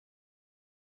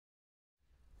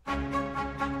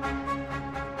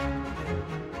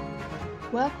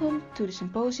Welcome to the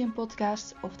Symposium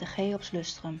podcast of the CHEOPS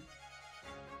Lustrum.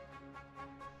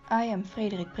 I am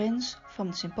Frederiek Prins from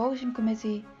the Symposium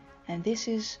Committee and this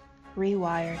is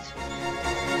ReWired.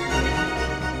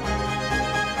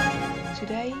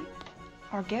 Today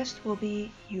our guest will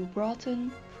be Hugh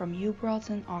Broughton from Hugh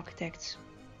Broughton Architects.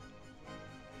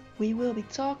 We will be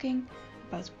talking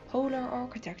about polar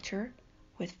architecture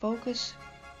with focus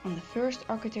on the first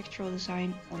architectural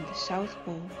design on the South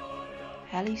Pole,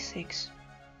 Halley 6.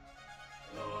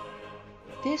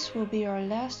 This will be our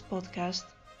last podcast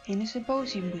in the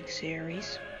Symposium Week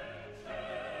series.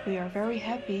 We are very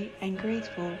happy and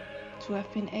grateful to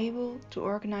have been able to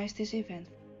organize this event.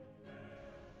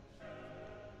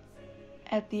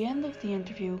 At the end of the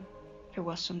interview, there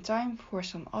was some time for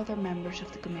some other members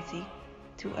of the committee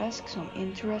to ask some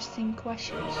interesting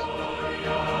questions.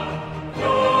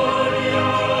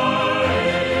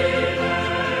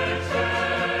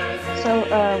 So,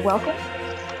 welcome.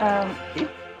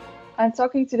 I'm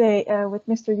talking today with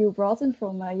Mr. Hugh Broughton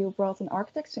from Hugh Broughton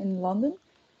Architects in London.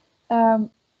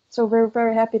 So we're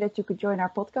very happy that you could join our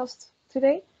podcast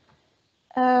today.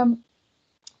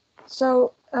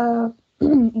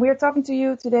 We're talking to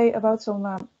you today about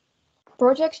some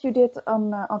projects you did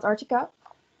on Antarctica.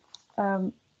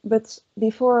 But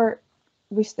before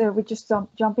we just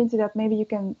jump into that, maybe you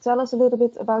can tell us a little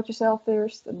bit about yourself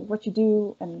first and what you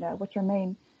do and what your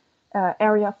main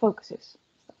area of focus is.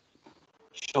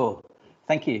 Sure,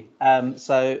 thank you.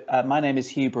 My name is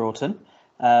Hugh Broughton.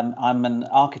 I'm an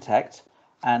architect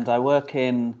and I work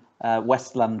in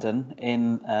West London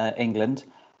in England,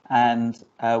 and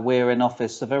we're an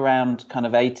office of around kind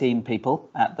of 18 people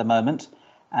at the moment,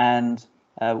 and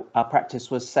our practice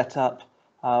was set up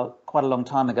quite a long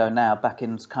time ago now, back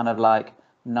in kind of like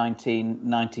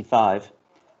 1995,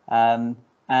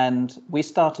 and we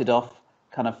started off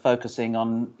kind of focusing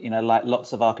on, like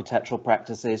lots of architectural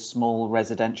practices, small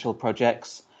residential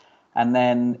projects. And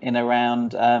then in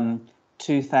around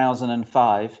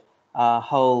 2005, our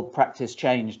whole practice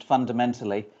changed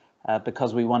fundamentally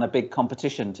because we won a big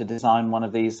competition to design one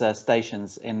of these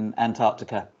stations in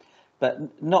Antarctica. But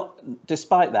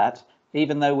despite that,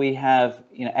 even though we have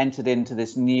entered into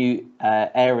this new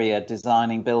area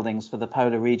designing buildings for the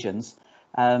polar regions,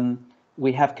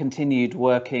 we have continued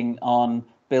working on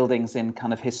buildings in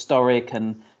kind of historic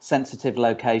and sensitive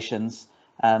locations.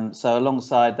 So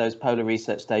alongside those polar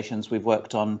research stations, we've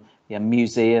worked on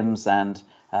museums and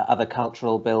other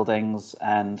cultural buildings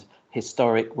and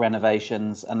historic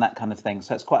renovations and that kind of thing.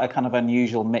 So it's quite a kind of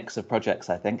unusual mix of projects,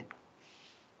 I think.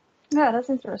 Yeah, that's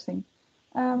interesting.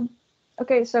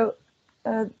 Okay, so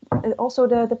also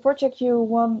the project you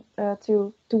won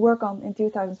to work on in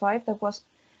 2005, that was,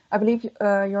 I believe,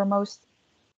 your most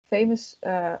famous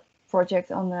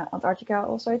project on Antarctica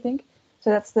also, I think. So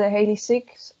that's the Halley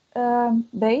 6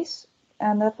 base,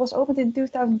 and that was opened in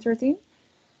 2013.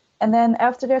 And then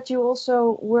after that you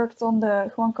also worked on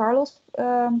the Juan Carlos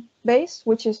base,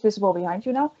 which is visible behind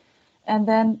you now. And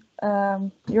then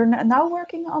you're now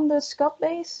working on the Scott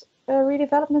base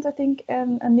redevelopment, I think,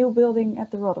 and a new building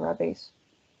at the Rotterdam base.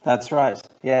 That's right,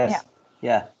 yes.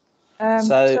 Yeah.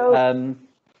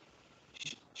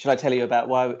 Should I tell you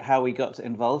about how we got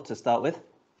involved to start with?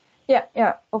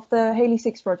 Yeah, of the Halley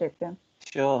 6 project then.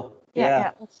 Sure.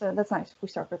 Yeah, that's nice if we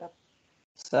start with that.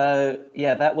 So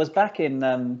yeah, that was back in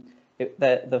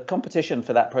the competition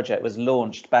for that project was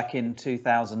launched back in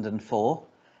 2004,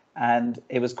 and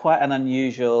it was quite an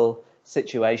unusual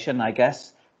situation, I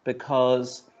guess,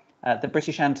 because the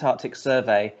British Antarctic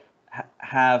Survey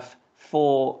have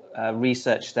 4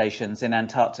 research stations in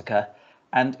Antarctica,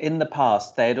 and in the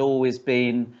past they had always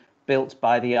been built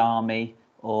by the army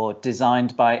or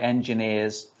designed by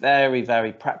engineers, very,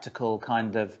 very practical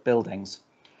kind of buildings.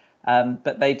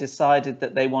 But they decided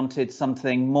that they wanted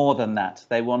something more than that.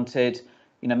 They wanted,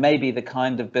 maybe the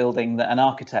kind of building that an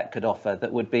architect could offer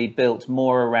that would be built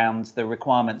more around the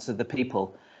requirements of the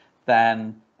people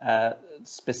than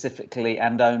specifically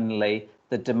and only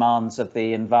the demands of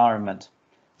the environment.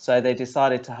 So they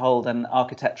decided to hold an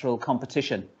architectural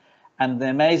competition. And the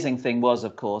amazing thing was,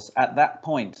 of course, at that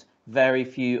point, very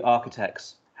few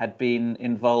architects had been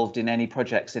involved in any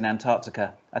projects in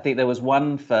Antarctica. I think there was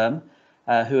one firm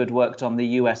who had worked on the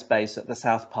US base at the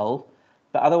South Pole,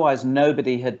 but otherwise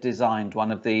nobody had designed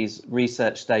one of these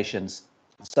research stations.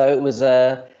 So it was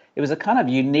a kind of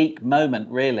unique moment,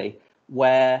 really,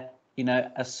 where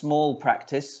a small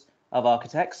practice of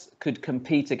architects could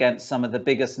compete against some of the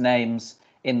biggest names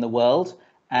in the world,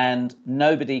 and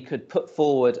nobody could put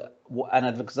forward an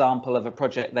example of a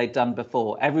project they'd done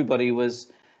before. Everybody was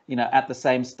at the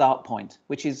same start point,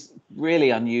 which is really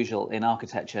unusual in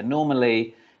architecture.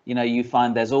 Normally, you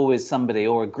find there's always somebody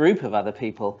or a group of other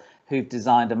people who've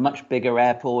designed a much bigger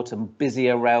airport, a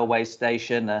busier railway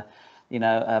station, a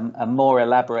more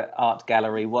elaborate art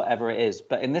gallery, whatever it is.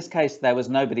 But in this case, there was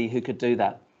nobody who could do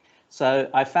that. So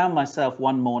I found myself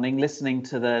one morning listening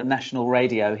to the national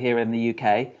radio here in the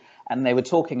UK, and they were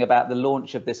talking about the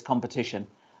launch of this competition.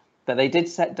 But they did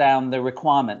set down the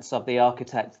requirements of the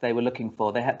architect they were looking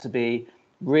for. They had to be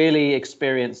really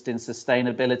experienced in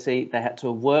sustainability. They had to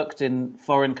have worked in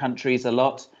foreign countries a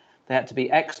lot. They had to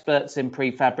be experts in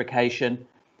prefabrication.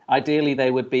 Ideally,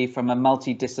 they would be from a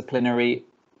multidisciplinary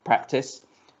practice.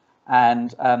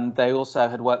 And they also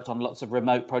had worked on lots of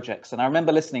remote projects. And I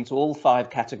remember listening to all 5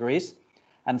 categories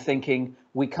and thinking,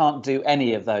 we can't do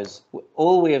any of those.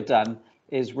 All we have done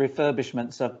is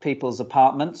refurbishments of people's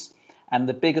apartments. And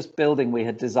the biggest building we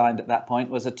had designed at that point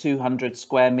was a 200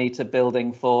 square metre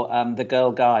building for the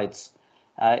Girl Guides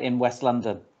in West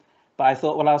London. But I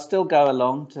thought, well, I'll still go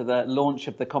along to the launch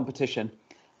of the competition.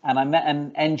 And I met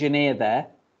an engineer there,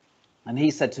 and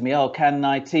he said to me, oh, can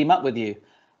I team up with you?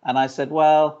 And I said,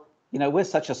 well, we're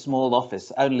such a small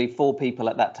office, only 4 people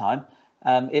at that time.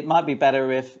 It might be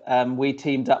better if we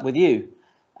teamed up with you.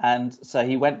 And so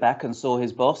he went back and saw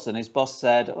his boss, and his boss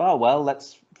said, oh, well,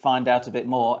 let's find out a bit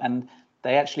more. And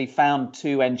they actually found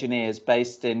 2 engineers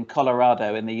based in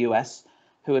Colorado in the US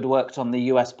who had worked on the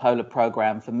US Polar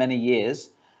Program for many years.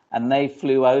 And they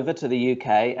flew over to the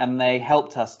UK and they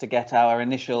helped us to get our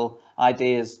initial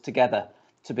ideas together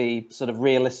to be sort of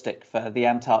realistic for the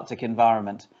Antarctic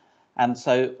environment. And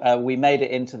so we made it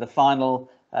into the final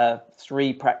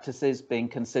 3 practices being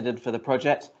considered for the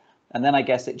project. And then I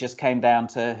guess it just came down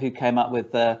to who came up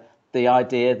with the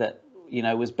idea that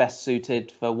was best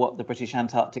suited for what the British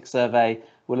Antarctic Survey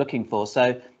were looking for.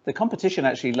 So the competition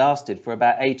actually lasted for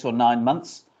about 8 or 9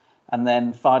 months, and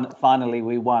then finally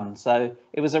we won. So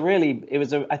I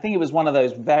think it was one of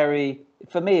those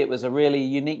for me, it was a really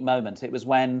unique moment. It was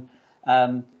when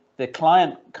the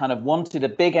client kind of wanted a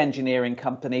big engineering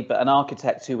company, but an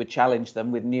architect who would challenge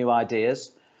them with new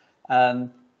ideas.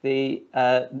 Nobody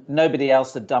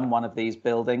else had done one of these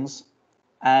buildings.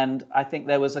 And I think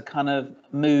there was a kind of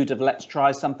mood of let's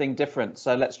try something different.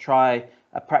 So let's try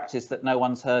a practice that no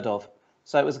one's heard of.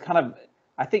 So it was a kind of,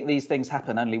 I think these things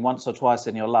happen only once or twice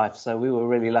in your life. So we were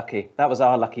really lucky. That was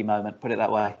our lucky moment, put it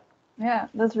that way. Yeah,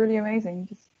 that's really amazing.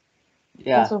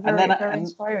 Yeah. Also very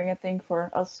inspiring, I think,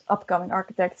 for us upcoming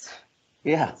architects.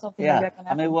 Yeah. Something like that can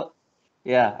happen.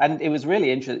 And it was really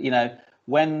interesting,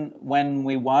 when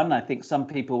we won, I think some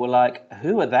people were like,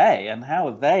 who are they and how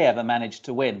have they ever managed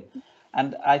to win?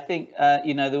 And I think,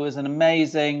 there was an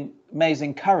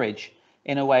amazing courage,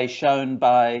 in a way, shown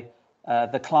by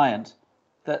the client,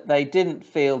 that they didn't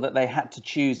feel that they had to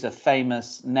choose a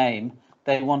famous name.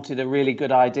 They wanted a really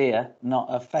good idea, not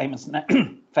a famous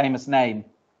name.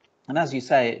 And as you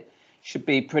say, it should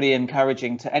be pretty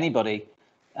encouraging to anybody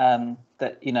that,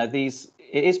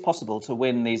 it is possible to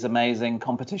win these amazing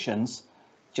competitions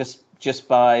just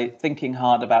by thinking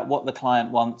hard about what the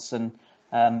client wants and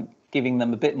giving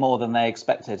them a bit more than they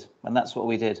expected. And that's what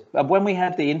we did. When we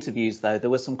had the interviews, though, there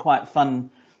were some quite fun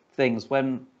things.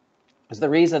 The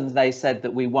reason they said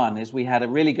that we won is we had a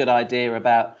really good idea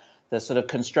about the sort of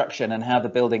construction and how the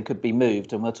building could be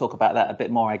moved. And we'll talk about that a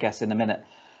bit more, I guess, in a minute.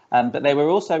 But they were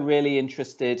also really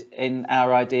interested in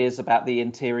our ideas about the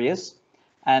interiors.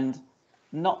 And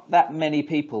not that many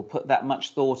people put that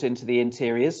much thought into the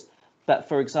interiors. But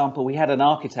for example, we had an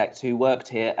architect who worked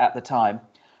here at the time,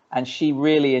 and she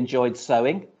really enjoyed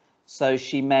sewing. So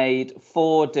she made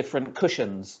 4 different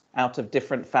cushions out of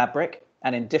different fabric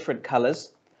and in different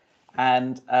colours.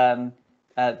 And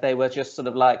they were just sort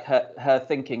of like her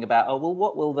thinking about, oh, well,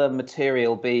 what will the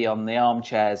material be on the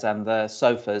armchairs and the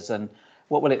sofas, and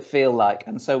what will it feel like?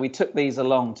 And so we took these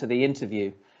along to the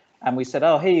interview, and we said,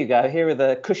 oh, here you go. Here are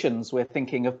the cushions we're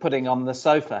thinking of putting on the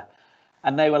sofa.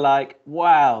 And they were like,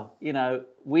 wow,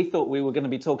 we thought we were going to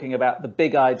be talking about the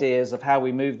big ideas of how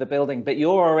we move the building, but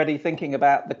you're already thinking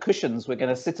about the cushions we're going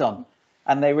to sit on.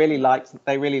 And they really liked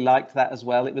that as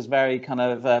well. It was very kind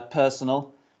of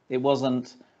personal. It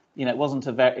wasn't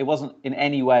in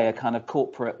any way a kind of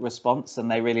corporate response, and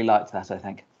they really liked that, I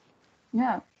think.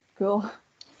 Yeah, cool.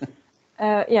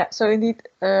 So indeed,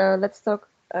 let's talk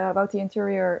about the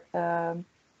interior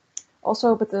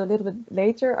also, but a little bit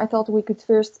later. I thought we could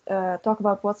first talk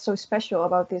about what's so special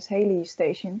about this Halley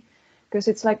station, because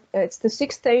it's the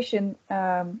 6th station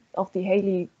of the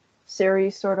Halley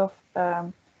series, sort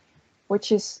of,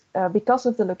 which is because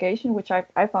of the location, which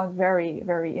I found very,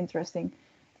 very interesting.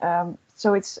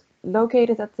 So it's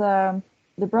located at the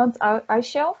Brunt ice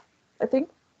shelf, I think.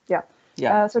 Yeah.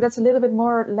 Yeah. So that's a little bit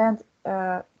more land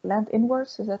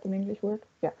inwards. Is that an English word?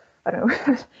 Yeah, I don't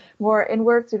know. More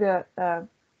inward to the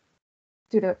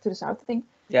south, I think.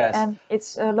 Yes. And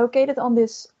it's located on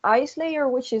this ice layer,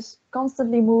 which is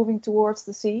constantly moving towards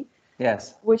the sea.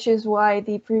 Yes. Which is why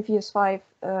the previous 5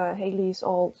 Halley's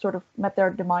all sort of met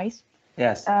their demise.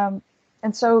 Yes.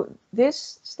 And so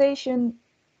this station,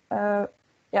 I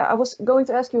was going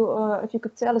to ask you if you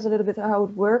could tell us a little bit how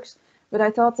it works, but I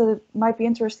thought that it might be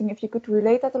interesting if you could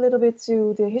relate that a little bit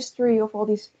to the history of all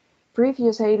these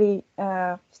previous Halley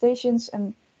stations,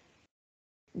 and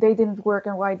they didn't work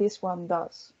and why this one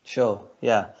does. Sure,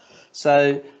 yeah.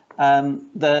 So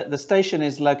the station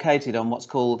is located on what's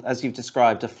called, as you've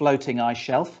described, a floating ice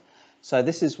shelf. So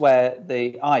this is where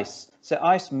the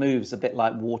ice moves a bit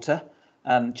like water,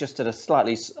 just at a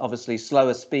slightly, obviously,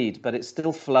 slower speed, but it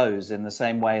still flows in the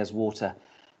same way as water.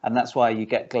 And that's why you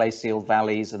get glacial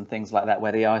valleys and things like that,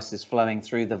 where the ice is flowing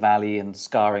through the valley and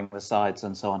scarring the sides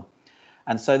and so on.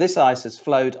 And so this ice has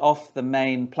flowed off the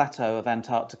main plateau of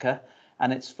Antarctica,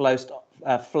 and it's flowed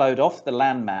off the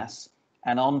landmass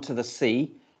and onto the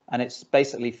sea, and it's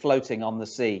basically floating on the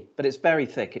sea. But it's very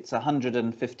thick. It's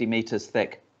 150 meters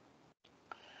thick.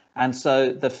 And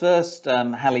so the first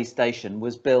Halley station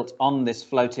was built on this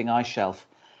floating ice shelf.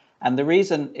 And the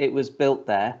reason it was built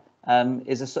there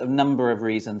is a sort of number of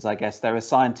reasons, I guess. There are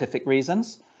scientific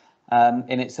reasons.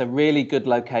 And it's a really good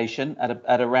location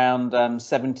at around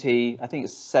 70, I think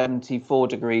it's 74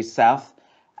 degrees south,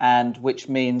 and which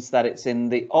means that it's in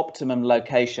the optimum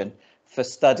location for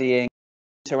studying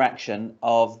interaction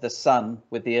of the sun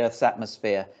with the Earth's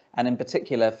atmosphere, and in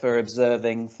particular for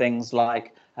observing things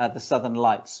like the Southern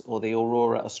Lights or the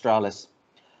Aurora Australis.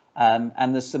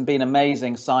 And there's been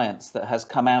amazing science that has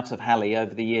come out of Halley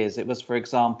over the years. It was, for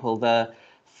example, the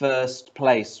first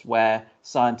place where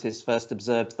scientists first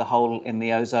observed the hole in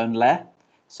the ozone layer.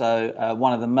 So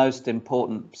one of the most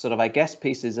important sort of, I guess,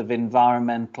 pieces of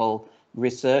environmental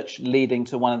research leading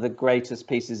to one of the greatest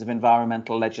pieces of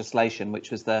environmental legislation, which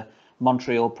was the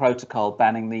Montreal Protocol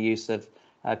banning the use of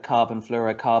carbon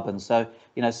fluorocarbons. So,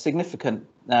 you know, significant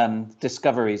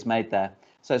discoveries made there.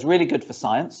 So it's really good for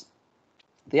science.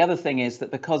 The other thing is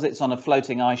that because it's on a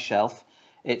floating ice shelf,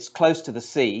 it's close to the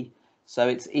sea, so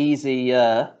it's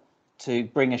easier to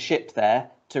bring a ship there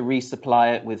to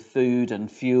resupply it with food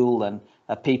and fuel and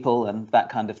people and that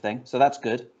kind of thing. So that's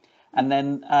good. And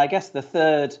then I guess the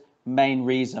third main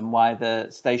reason why the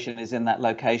station is in that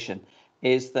location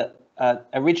is that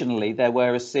originally there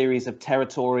were a series of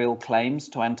territorial claims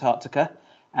to Antarctica,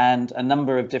 and a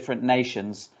number of different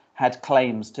nations had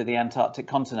claims to the Antarctic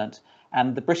continent.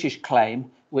 And the British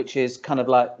claim, which is kind of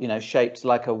like, you know, shaped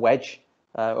like a wedge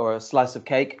or a slice of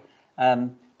cake,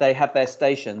 they have their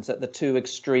stations at the two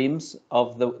extremes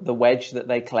of the wedge that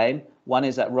they claim. One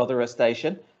is at Rothera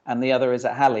Station and the other is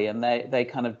at Halley, and they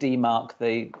kind of demark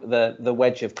the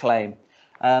wedge of claim.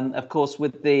 Of course,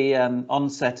 with the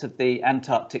onset of the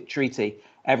Antarctic Treaty,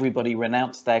 everybody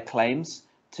renounced their claims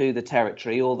to the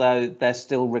territory, although they're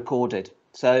still recorded.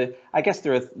 So I guess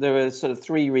there are sort of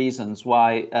three reasons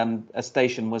why a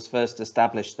station was first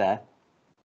established there.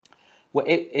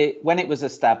 When it was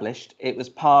established, it was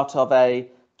part of a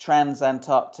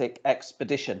trans-Antarctic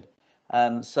expedition.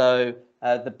 So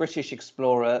the British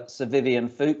explorer, Sir Vivian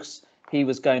Fuchs, he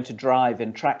was going to drive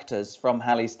in tractors from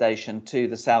Halley Station to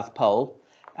the South Pole.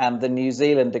 And the New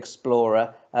Zealand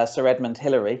explorer, Sir Edmund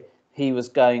Hillary, he was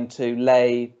going to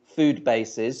lay food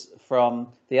bases from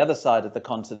the other side of the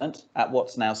continent at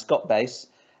what's now Scott Base,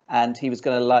 and he was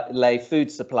going to lay food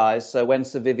supplies, so when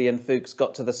Sir Vivian Fuchs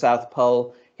got to the South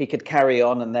Pole, he could carry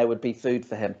on and there would be food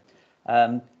for him.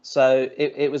 So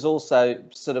it was also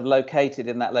sort of located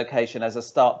in that location as a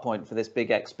start point for this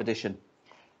big expedition.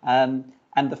 And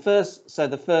the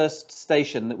first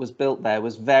station that was built there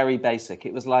was very basic.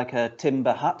 It was like a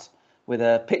timber hut with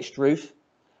a pitched roof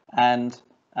and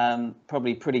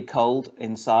probably pretty cold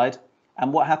inside.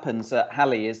 And what happens at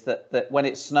Halley is that when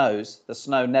it snows, the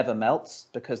snow never melts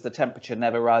because the temperature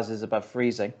never rises above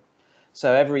freezing.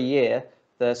 So every year,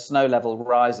 the snow level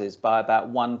rises by about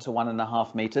 1 to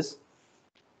 1.5 meters.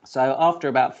 So after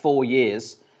about 4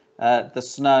 years, the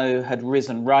snow had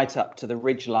risen right up to the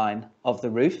ridge line of the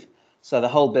roof. So the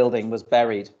whole building was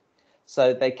buried.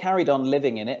 So they carried on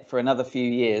living in it for another few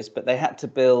years, but they had to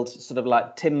build sort of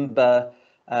like timber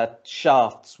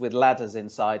shafts with ladders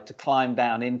inside to climb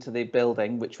down into the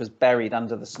building, which was buried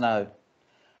under the snow.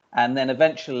 And then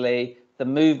eventually the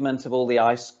movement of all the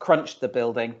ice crunched the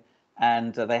building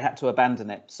and they had to abandon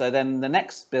it. So then the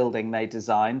next building they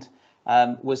designed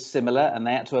was similar, and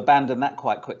they had to abandon that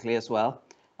quite quickly as well.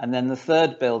 And then the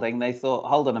third building, they thought,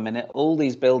 hold on a minute, all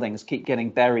these buildings keep getting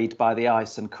buried by the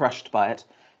ice and crushed by it.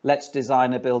 Let's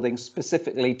design a building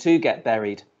specifically to get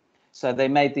buried. So they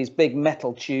made these big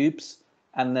metal tubes,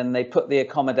 and then they put the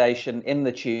accommodation in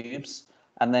the tubes,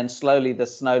 and then slowly the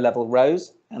snow level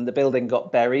rose and the building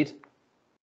got buried.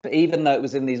 But even though it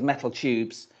was in these metal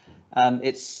tubes,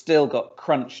 it still got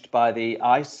crunched by the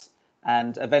ice,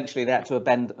 and eventually they had to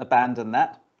abandon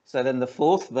that. So then the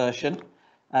fourth version,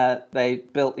 they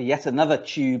built yet another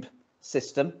tube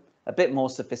system, a bit more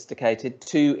sophisticated,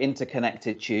 2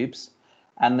 interconnected tubes,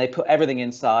 and they put everything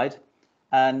inside,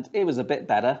 and it was a bit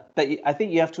better. But I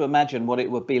think you have to imagine what it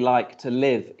would be like to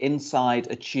live inside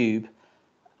a tube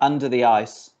under the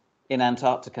ice in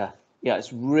Antarctica. Yeah,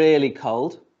 it's really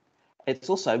cold. It's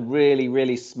also really,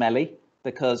 really smelly,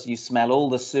 because you smell all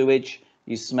the sewage,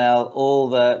 you smell all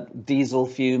the diesel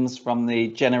fumes from the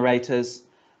generators.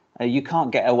 You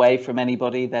can't get away from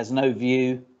anybody. There's no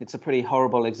view. It's a pretty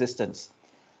horrible existence.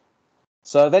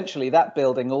 So eventually that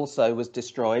building also was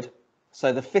destroyed.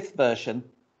 So the fifth version,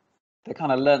 they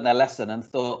kind of learnt their lesson and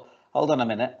thought, hold on a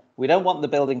minute, we don't want the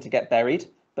building to get buried,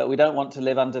 but we don't want to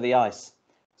live under the ice.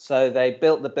 So they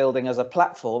built the building as a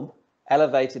platform,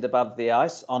 elevated above the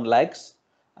ice on legs,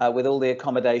 with all the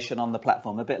accommodation on the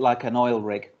platform, a bit like an oil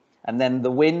rig. And then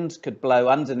the wind could blow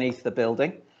underneath the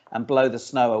building and blow the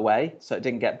snow away, so it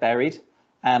didn't get buried,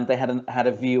 and they had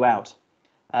a view out.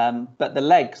 But the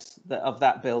legs of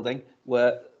that building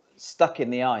were stuck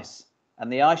in the ice,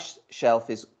 and the ice shelf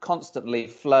is constantly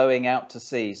flowing out to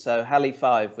sea. So Halley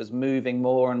 5 was moving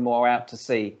more and more out to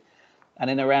sea. And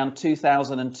in around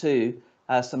 2002,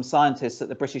 some scientists at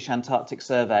the British Antarctic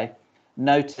Survey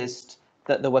noticed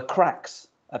that there were cracks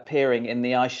appearing in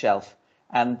the ice shelf,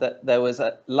 and that there was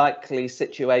a likely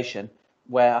situation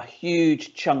where a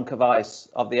huge chunk of ice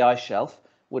of the ice shelf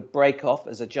would break off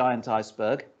as a giant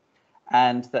iceberg,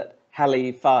 and that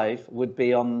Halley 5 would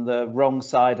be on the wrong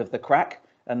side of the crack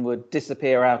and would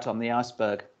disappear out on the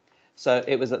iceberg. So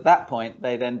it was at that point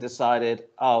they then decided,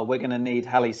 oh, we're going to need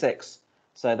Halley 6.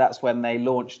 So that's when they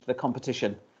launched the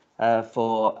competition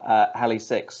for Halley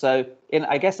 6. So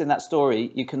I guess in that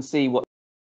story, you can see what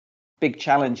big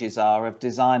challenges are of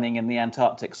designing in the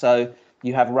Antarctic. So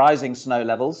you have rising snow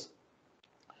levels.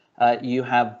 You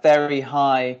have very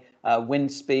high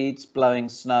wind speeds blowing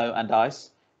snow and ice.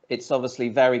 It's obviously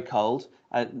very cold.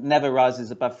 Never rises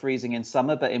above freezing in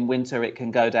summer, but in winter it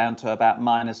can go down to about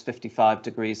minus 55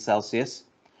 degrees Celsius.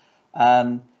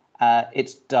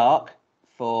 It's dark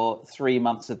for 3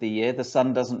 months of the year. The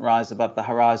sun doesn't rise above the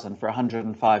horizon for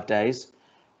 105 days.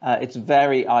 It's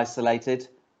very isolated.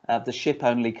 The ship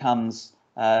only comes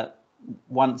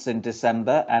once in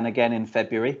December and again in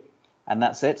February, and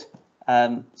that's it.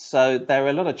 So there are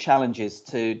a lot of challenges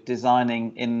to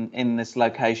designing in this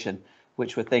location,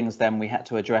 which were things then we had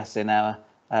to address in our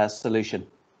solution.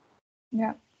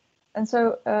 Yeah, and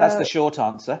so that's the short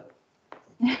answer.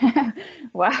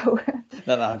 Wow.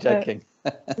 No, I'm joking.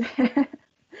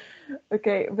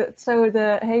 Okay, but so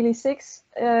the Halley 6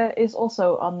 is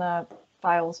also on the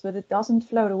files, but it doesn't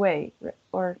float away,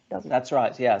 or does it? That's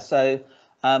right. Yeah. So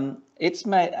it's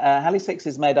made. Halley 6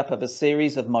 is made up of a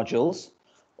series of modules,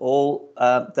 all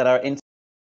that are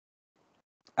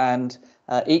and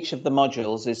each of the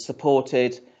modules is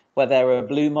supported where there are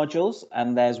blue modules,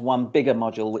 and there's one bigger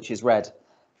module which is red.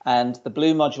 And the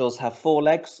blue modules have 4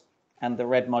 legs, and the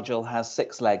red module has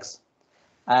 6 legs.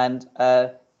 And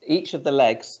each of the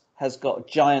legs has got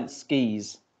giant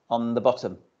skis on the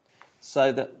bottom,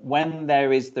 so that when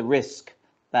there is the risk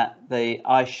that the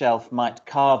ice shelf might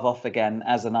carve off again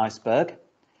as an iceberg,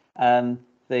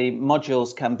 the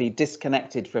modules can be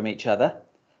disconnected from each other.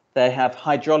 They have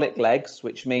hydraulic legs,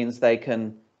 which means they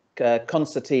can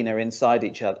concertina inside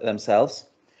each other themselves.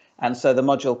 And so the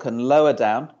module can lower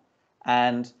down,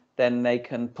 and then they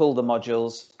can pull the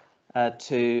modules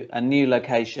to a new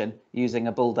location using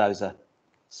a bulldozer.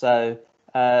 So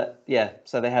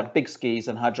so they have big skis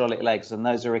and hydraulic legs, and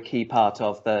those are a key part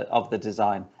of the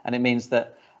design. And it means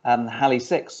that Halley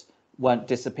 6 won't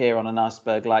disappear on an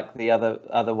iceberg like the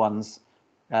other ones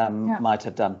might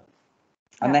have done.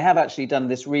 And they have actually done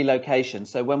this relocation.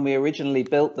 So when we originally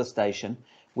built the station,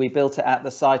 we built it at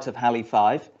the site of Halley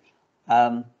 5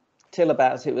 till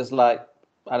about, it was like,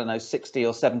 I don't know, 60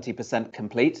 or 70%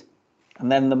 complete. And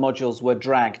then the modules were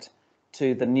dragged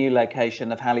to the new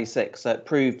location of Halley 6. So it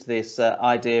proved this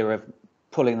idea of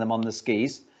pulling them on the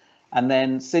skis. And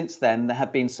then since then, there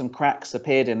have been some cracks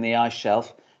appeared in the ice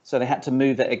shelf. So they had to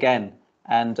move it again.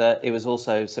 And it was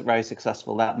also very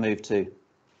successful, that move too.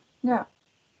 Yeah.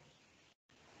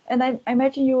 And I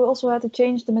imagine you also had to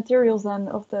change the materials then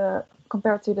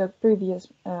compared to the previous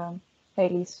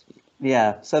Halleys.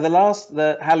 Yeah, so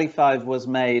the Halley 5 was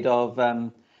made of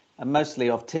mostly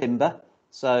of timber.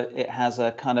 So it has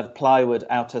a kind of plywood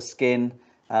outer skin,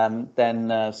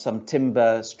 then some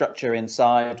timber structure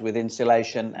inside with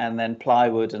insulation, and then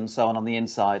plywood and so on the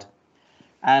inside.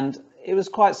 And it was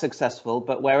quite successful,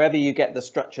 but wherever you get the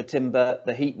structure timber,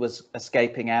 the heat was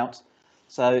escaping out.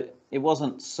 So it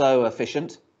wasn't so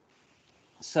efficient.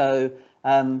 So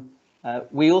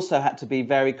we also had to be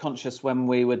very conscious when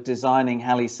we were designing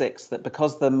Halley 6 that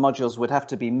because the modules would have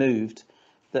to be moved,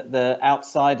 that the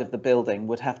outside of the building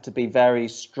would have to be very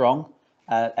strong,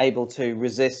 able to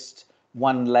resist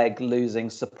one leg losing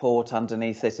support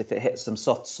underneath it if it hits some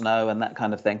soft snow and that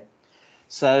kind of thing.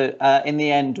 So in the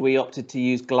end, we opted to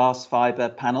use glass fiber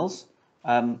panels,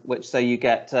 so you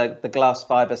get the glass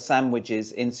fiber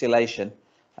sandwiches insulation.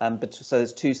 So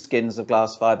there's two skins of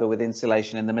glass fiber with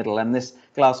insulation in the middle, and this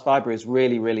glass fiber is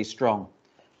really, really strong.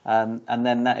 And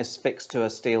then that is fixed to a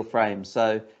steel frame.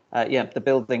 So yeah, the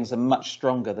buildings are much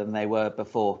stronger than they were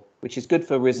before, which is good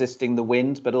for resisting the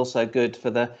wind, but also good for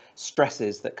the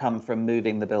stresses that come from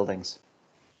moving the buildings.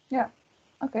 Yeah,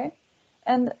 okay.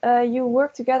 And you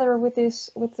worked together with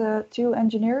the two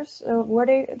engineers.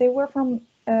 They were from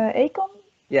Econ?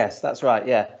 Yes, that's right.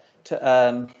 Yeah.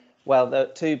 Well,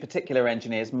 the two particular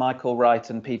engineers, Michael Wright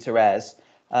and Peter Ayres,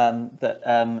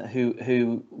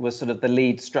 who were sort of the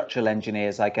lead structural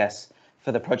engineers, I guess,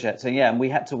 for the project. And yeah, and we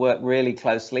had to work really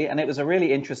closely, and it was a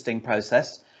really interesting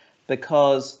process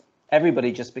because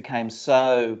everybody just became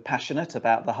so passionate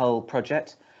about the whole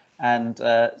project and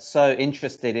so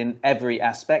interested in every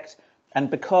aspect. And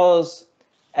because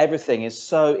everything is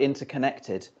so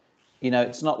interconnected,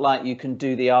 it's not like you can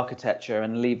do the architecture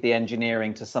and leave the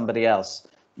engineering to somebody else.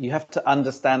 You have to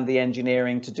understand the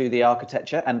engineering to do the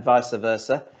architecture and vice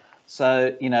versa.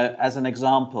 So, as an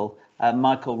example,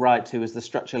 Michael Wright, who was the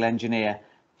structural engineer,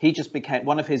 he just became,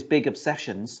 one of his big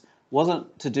obsessions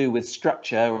wasn't to do with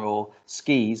structure or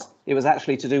skis. It was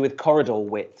actually to do with corridor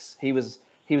widths. He was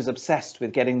obsessed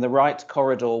with getting the right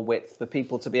corridor width for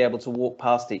people to be able to walk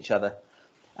past each other.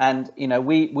 And,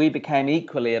 we became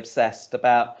equally obsessed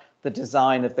about the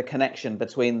design of the connection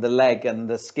between the leg and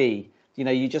the ski.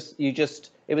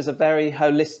 It was a very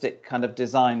holistic kind of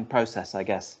design process, I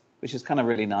guess, which is kind of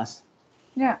really nice.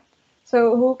 Yeah.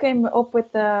 So who came up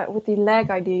with the leg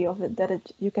idea of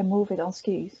it, you can move it on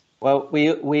skis? Well,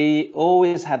 we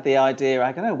always had the idea.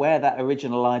 I don't know where that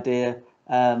original idea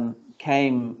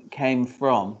came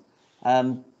from.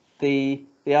 The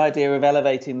idea of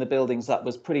elevating the buildings up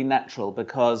was pretty natural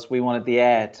because we wanted the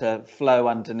air to flow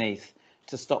underneath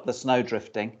to stop the snow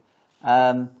drifting.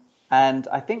 And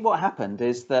I think what happened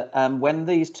is that when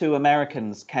these two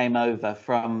Americans came over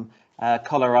from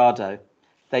Colorado,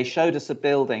 they showed us a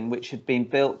building which had been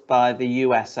built by the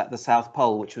US at the South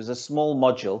Pole, which was a small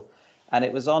module, and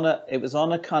it was on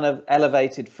a kind of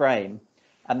elevated frame,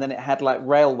 and then it had like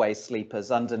railway sleepers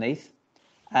underneath,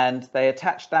 and they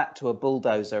attached that to a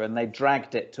bulldozer and they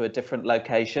dragged it to a different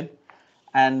location.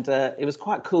 And it was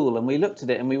quite cool. And we looked at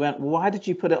it and we went, why did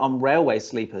you put it on railway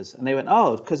sleepers? And they went,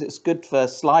 oh, because it's good for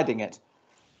sliding it.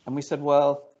 And we said,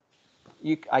 well,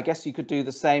 I guess you could do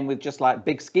the same with just like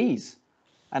big skis.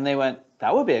 And they went,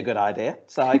 that would be a good idea.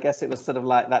 So I guess it was sort of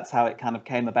like, that's how it kind of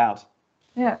came about.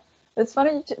 Yeah, it's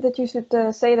funny that you should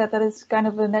say that it's kind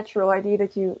of a natural idea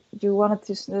that you wanted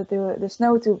the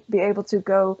snow to be able to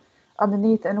go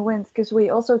underneath and wind, because we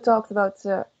also talked about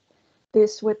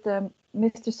this with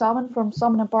Mr. Salmon from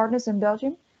Salmon and Partners in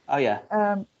Belgium. Oh yeah.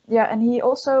 Yeah, and he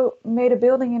also made a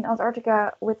building in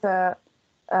Antarctica with the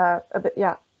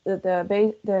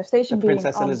station being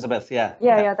Princess Elizabeth. Yeah,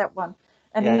 that one.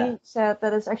 And he said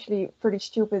that it's actually pretty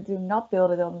stupid to not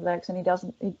build it on the legs, and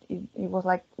he was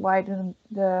like, why don't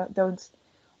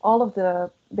all of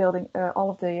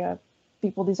the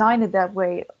people design it that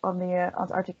way on the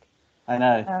Antarctic? I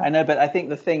know, but I think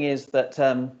the thing is that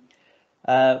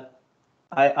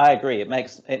I agree. It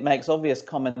makes obvious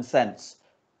common sense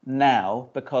now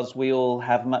because we all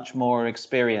have much more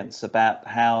experience about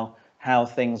how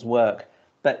things work.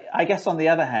 But I guess on the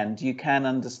other hand, you can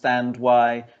understand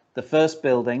why the first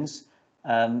buildings,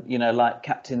 like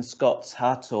Captain Scott's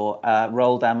hut or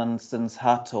Roald Amundsen's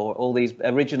hut or all these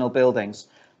original buildings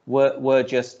were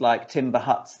just like timber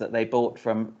huts that they bought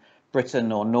from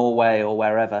Britain or Norway or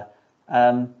wherever.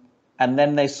 And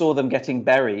then they saw them getting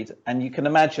buried, and you can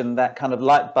imagine that kind of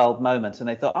light bulb moment. And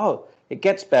they thought, oh, it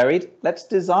gets buried. Let's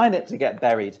design it to get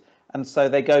buried. And so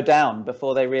they go down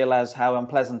before they realize how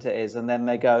unpleasant it is, and then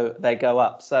they go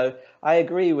up. So I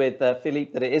agree with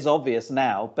Philippe that it is obvious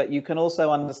now, but you can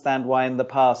also understand why in the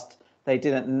past they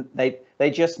didn't. They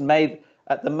just made,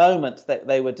 at the moment that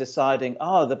they were deciding,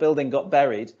 oh, the building got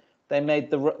buried,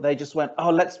 They just went, oh,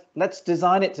 let's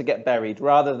design it to get buried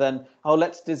rather than, oh,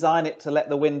 let's design it to let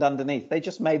the wind underneath. They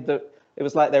just made it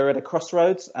was like they were at a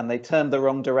crossroads and they turned the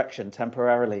wrong direction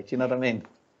temporarily. Do you know what I mean?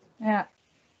 Yeah,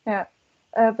 yeah.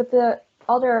 But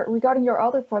regarding your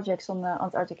other projects on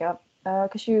Antarctica,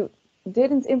 because you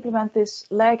didn't implement this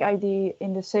lag ID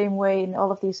in the same way in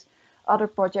all of these other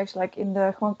projects, like in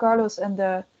the Juan Carlos and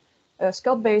the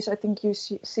Scott base, I think you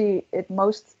see it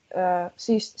most.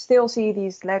 Still see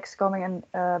these legs coming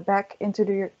and back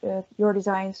into your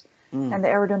designs and the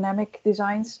aerodynamic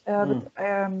designs. But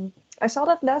I saw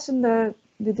that less in the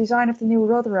design of the new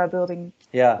Rothera building.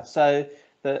 Yeah, so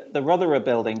the Rothera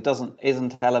building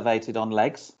isn't elevated on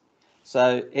legs,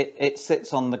 so it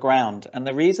sits on the ground. And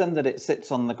the reason that it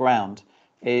sits on the ground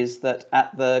is that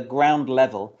at the ground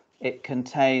level, it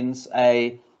contains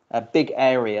a big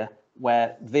area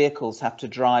where vehicles have to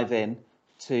drive in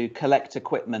to collect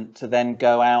equipment to then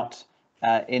go out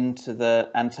into the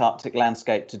Antarctic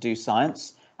landscape to do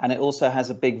science. And it also has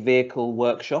a big vehicle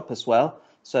workshop as well.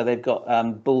 So they've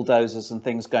got bulldozers and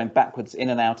things going backwards, in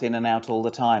and out all the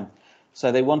time.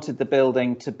 So they wanted the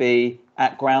building to be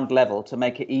at ground level to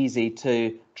make it easy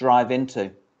to drive into.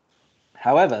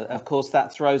 However, of course,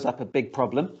 that throws up a big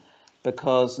problem,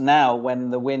 because now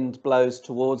when the wind blows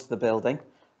towards the building,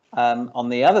 on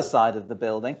the other side of the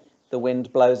building, the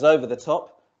wind blows over the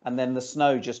top and then the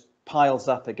snow just piles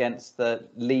up against the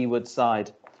leeward side.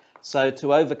 So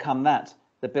to overcome that,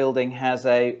 the building has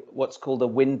what's called a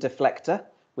wind deflector,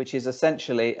 which is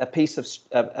essentially a piece of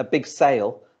a big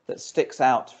sail that sticks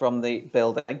out from the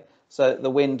building. So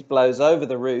the wind blows over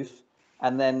the roof,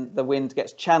 and then the wind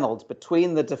gets channeled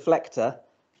between the deflector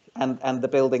and the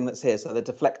building that's here. So the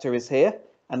deflector is here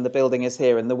and the building is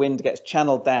here, and the wind gets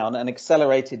channeled down and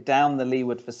accelerated down the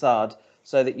leeward facade,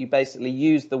 so that you basically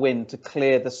use the wind to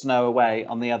clear the snow away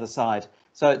on the other side.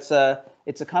 So it's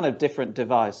a kind of different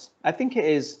device. I think it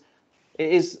is,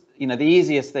 the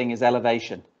easiest thing is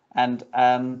elevation. And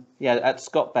at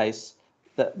Scott Base,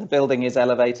 the building is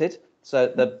elevated.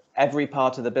 So every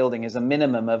part of the building is a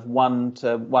minimum of 1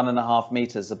 to 1.5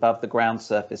 meters above the ground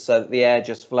surface, so that the air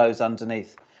just flows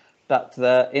underneath. But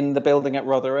in the building at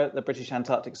Rothera, the British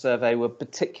Antarctic Survey were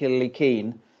particularly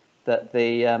keen that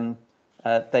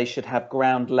they should have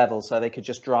ground level, so they could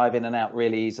just drive in and out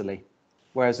really easily.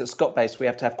 Whereas at Scott Base, we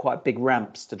have to have quite big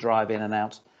ramps to drive in and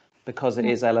out, because it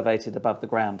is elevated above the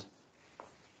ground.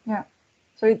 Yeah.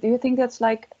 So do you think that's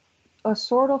like a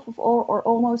sort of or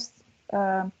almost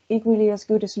equally as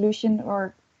good a solution,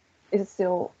 or is it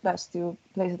still best to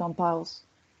place it on piles?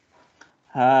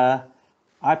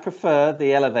 I prefer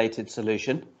the elevated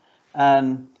solution,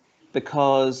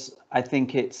 because I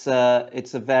think it's a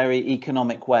very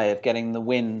economic way of getting the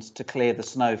wind to clear the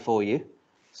snow for you.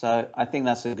 So I think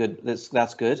that's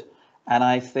good. And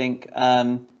I think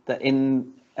that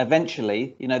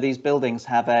eventually, these buildings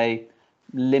have a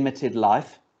limited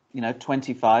life,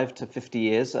 25 to 50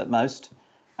 years at most.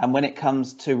 And when it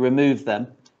comes to remove them,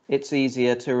 it's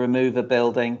easier to remove a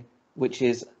building which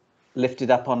is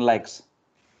lifted up on legs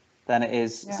than it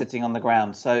is sitting on the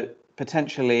ground. So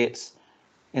potentially it's,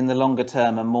 in the longer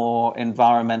term, a more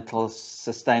environmental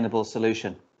sustainable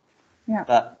solution. Yeah.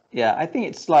 But I think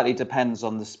it slightly depends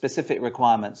on the specific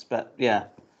requirements. But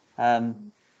I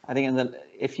think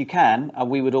if you can,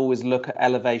 we would always look at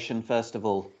elevation first of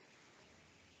all.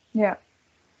 Yeah.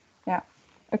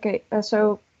 Okay.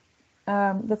 So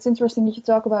that's interesting that you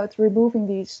talk about removing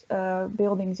these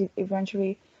buildings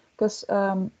eventually, because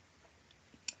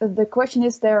the question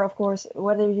is there, of course,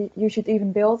 whether you should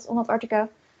even build on Antarctica,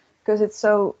 because it's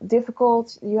so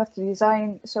difficult. You have to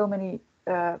design so many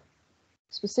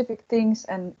specific things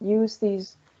and use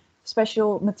these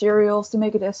special materials to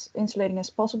make it as insulating as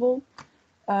possible.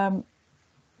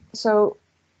 So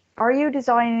are you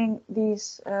designing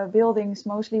these buildings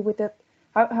mostly with that?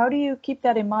 How do you keep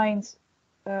that in mind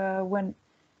when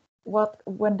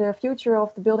the future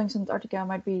of the buildings in Antarctica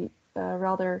might be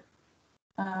rather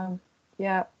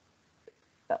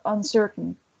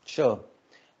uncertain? Sure.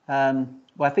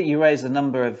 Well, I think you raised a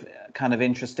number of kind of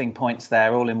interesting points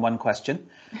there, all in one question.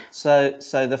 So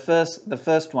the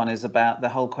first one is about the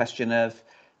whole question of,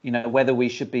 whether we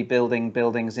should be building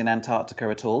buildings in Antarctica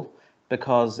at all,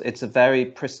 because it's a very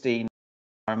pristine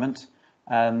environment,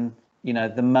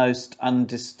 the most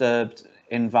undisturbed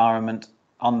environment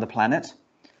on the planet.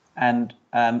 And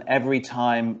every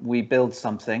time we build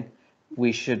something,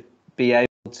 we should be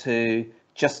able to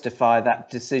justify that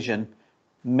decision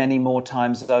many more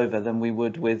times over than we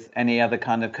would with any other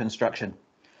kind of construction.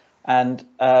 And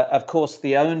of course,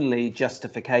 the only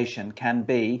justification can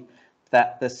be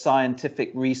that the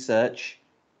scientific research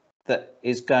that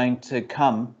is going to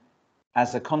come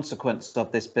as a consequence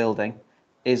of this building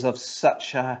is of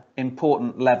such an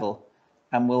important level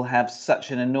and will have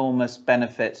such an enormous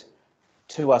benefit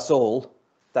to us all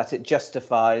that it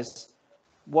justifies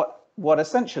what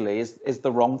essentially is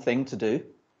the wrong thing to do,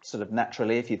 sort of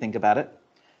naturally, if you think about it.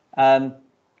 And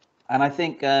I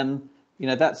think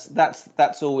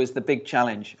that's always the big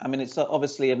challenge. I mean, it's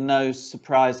obviously of no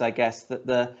surprise, I guess, that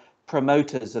the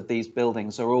promoters of these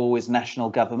buildings are always national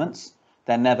governments.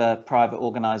 They're never private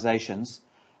organisations.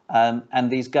 And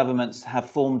these governments have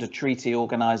formed a treaty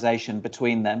organisation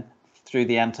between them through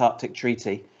the Antarctic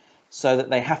Treaty, so that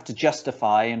they have to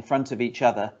justify in front of each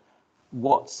other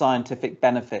what scientific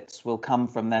benefits will come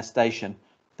from their station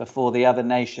before the other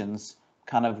nations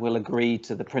kind of will agree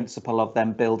to the principle of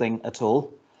them building at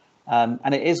all.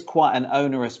 And it is quite an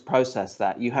onerous process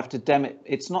that you have to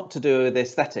it's not to do with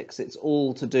aesthetics, it's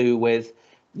all to do with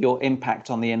your impact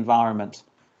on the environment.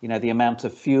 You know, the amount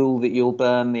of fuel that you'll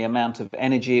burn, the amount of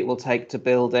energy it will take to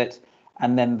build it,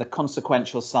 and then the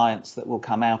consequential science that will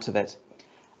come out of it.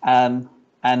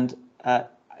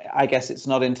 I guess it's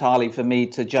not entirely for me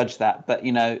to judge that, but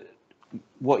you know,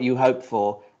 what you hope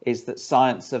for is that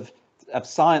science of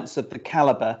the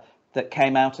caliber that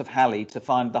came out of Halley to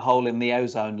find the hole in the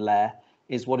ozone layer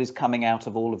is what is coming out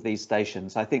of all of these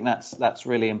stations. I think that's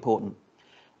really important.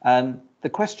 The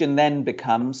question then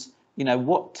becomes, you know,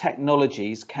 what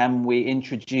technologies can we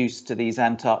introduce to these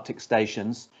Antarctic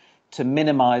stations to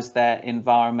minimize their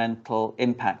environmental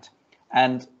impact?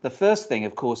 And the first thing,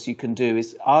 of course, you can do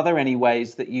is, are there any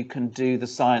ways that you can do the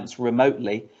science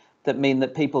remotely that mean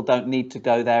that people don't need to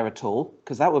go there at all?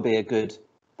 Because that would be a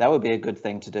good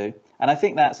thing to do. And I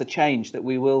think that's a change that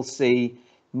we will see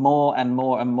more and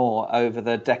more and more over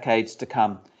the decades to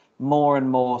come. More and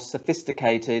more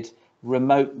sophisticated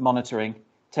remote monitoring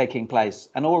taking place.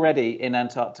 And already in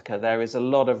Antarctica, there is a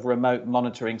lot of remote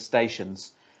monitoring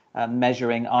stations,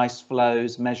 measuring ice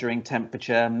flows, measuring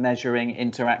temperature, measuring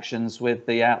interactions with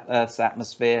the Earth's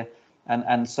atmosphere,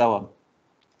 and so on.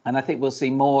 And I think we'll see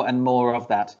more and more of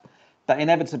that. But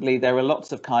inevitably, there are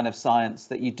lots of kind of science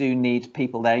that you do need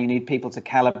people there. You need people to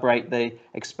calibrate the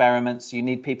experiments. You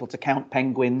need people to count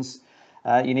penguins.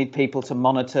 You need people to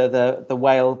monitor the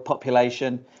whale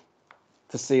population,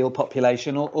 the seal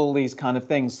population, all these kind of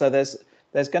things. So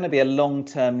there's going to be a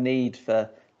long-term need for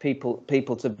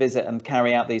people to visit and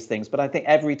carry out these things. But I think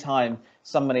every time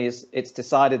it's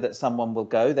decided that someone will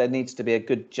go, there needs to be a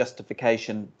good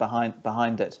justification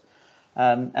behind it.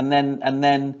 And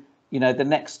then you know, the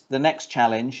next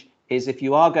challenge is, if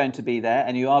you are going to be there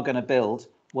and you are going to build,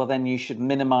 well, then you should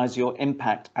minimize your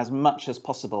impact as much as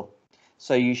possible.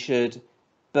 So you should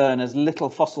burn as little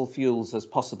fossil fuels as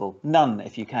possible, none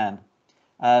if you can.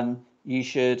 You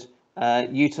should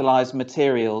utilize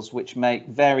materials which make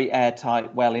very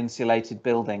airtight, well-insulated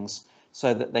buildings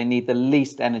so that they need the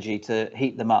least energy to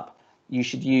heat them up. You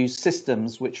should use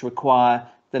systems which require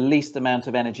the least amount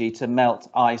of energy to melt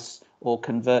ice or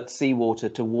convert seawater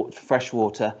to fresh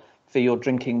water for your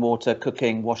drinking water,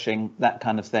 cooking, washing, that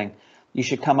kind of thing. You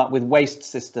should come up with waste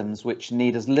systems which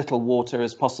need as little water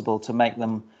as possible to make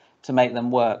them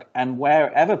work. And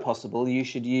wherever possible, you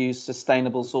should use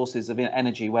sustainable sources of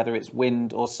energy, whether it's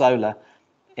wind or solar,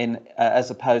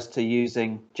 as opposed to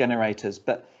using generators.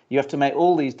 But you have to make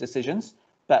all these decisions,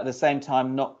 but at the same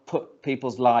time not put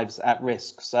people's lives at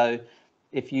risk. So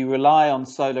if you rely on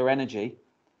solar energy,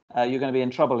 you're going to be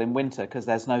in trouble in winter because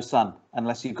there's no sun,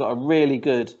 unless you've got a really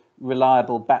good,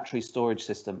 reliable battery storage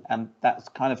system. And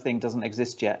that kind of thing doesn't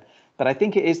exist yet. But I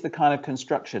think it is the kind of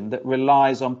construction that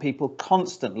relies on people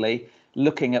constantly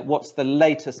looking at what's the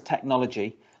latest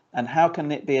technology and how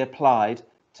can it be applied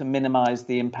to minimize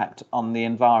the impact on the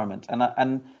environment.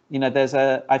 And you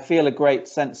know, I feel a great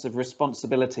sense of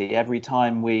responsibility every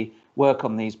time we work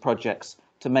on these projects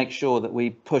to make sure that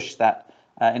we push that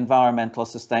environmental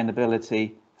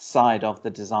sustainability side of the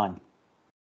design.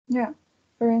 Yeah,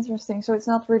 very interesting. So it's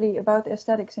not really about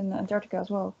aesthetics in Antarctica as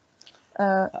well.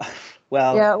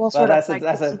 That's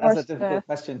a difficult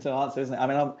question to answer, isn't it? I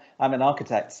mean, I'm an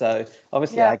architect, so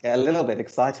obviously I get a little bit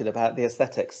excited about the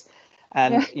aesthetics.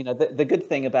 And you know, the good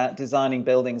thing about designing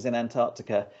buildings in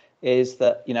Antarctica is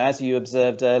that, you know, as you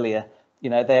observed earlier, you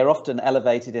know, they're often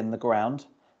elevated in the ground.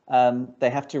 They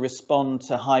have to respond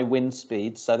to high wind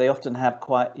speeds, so they often have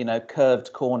quite, you know,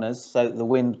 curved corners so that the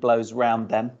wind blows round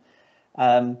them.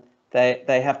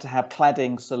 They have to have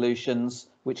cladding solutions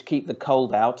which keep the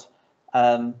cold out.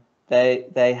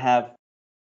 They have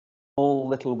small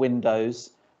little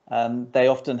windows. They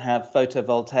often have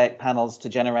photovoltaic panels to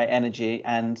generate energy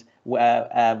and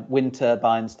wind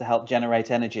turbines to help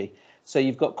generate energy. So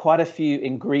you've got quite a few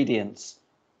ingredients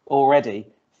already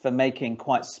for making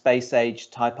quite space age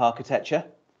type architecture.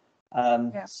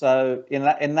 Yeah. So in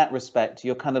that respect,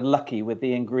 you're kind of lucky with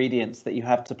the ingredients that you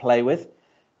have to play with.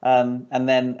 And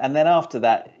then after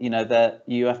that,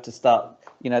 you have to start,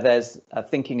 there's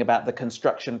thinking about the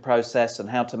construction process and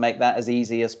how to make that as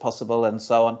easy as possible and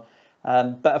so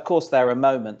on. But of course, there are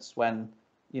moments when,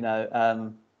 you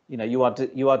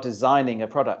are designing a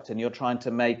product and you're trying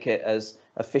to make it as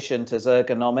efficient, as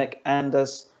ergonomic and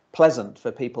as pleasant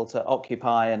for people to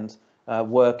occupy and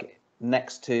work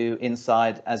next to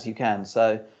inside as you can.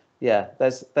 So yeah,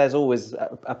 there's always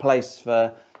a place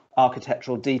for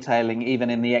architectural detailing even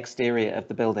in the exterior of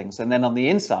the buildings. And then on the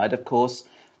inside, of course,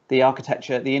 the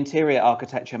interior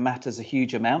architecture matters a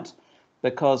huge amount,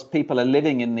 because people are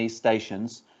living in these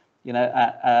stations,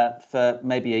 for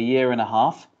maybe a year and a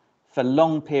half. For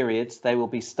long periods they will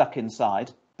be stuck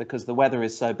inside because the weather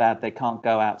is so bad they can't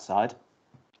go outside,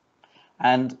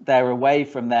 and they're away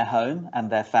from their home and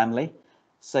their family.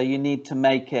 So you need to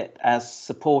make it as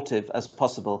supportive as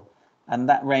possible. And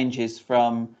that ranges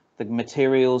from the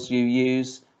materials you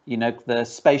use, the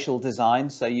spatial design.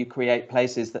 So you create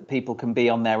places that people can be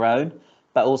on their own,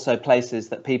 but also places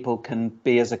that people can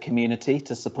be as a community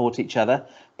to support each other,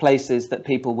 places that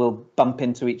people will bump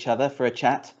into each other for a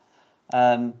chat.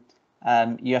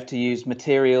 You have to use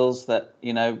materials that,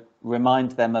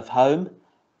 remind them of home,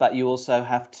 but you also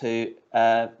have to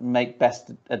make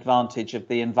best advantage of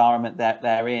the environment that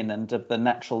they're in and of the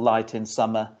natural light in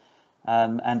summer,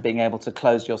 and being able to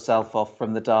close yourself off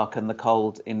from the dark and the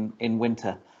cold in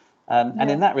winter.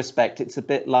 And in that respect, it's a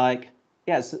bit like,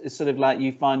 it's sort of like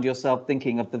you find yourself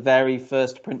thinking of the very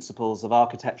first principles of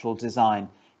architectural design.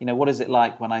 What is it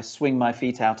like when I swing my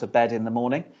feet out of bed in the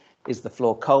morning? Is the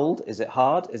floor cold? Is it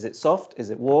hard? Is it soft? Is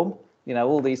it warm?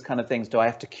 All these kind of things. Do I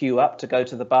have to queue up to go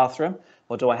to the bathroom,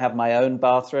 or do I have my own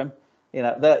bathroom?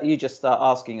 You just start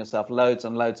asking yourself loads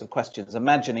and loads of questions,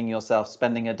 imagining yourself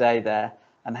spending a day there,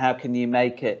 and how can you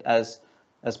make it as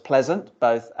pleasant,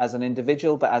 both as an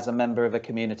individual, but as a member of a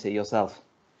community yourself.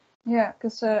 Yeah,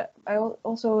 because I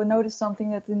also noticed something,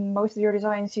 that in most of your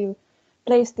designs you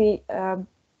place the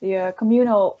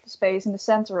communal space in the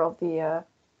center of the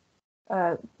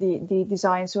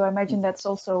design. So I imagine that's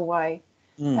also why.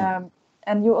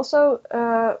 And you also,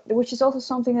 which is also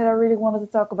something that I really wanted to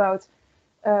talk about,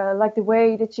 like the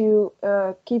way that you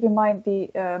keep in mind the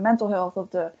mental health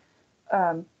of the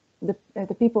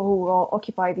people who will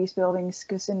occupy these buildings.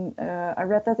 Because I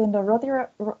read that in the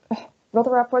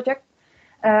Rotterdam project,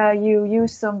 you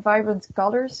use some vibrant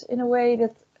colors in a way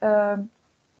that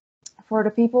for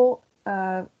the people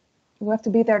who have to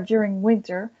be there during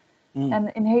winter.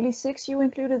 And in Haley 6, you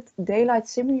included daylight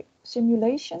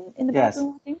simulation in the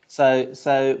bedroom, I think.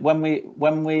 So when we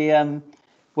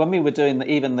were doing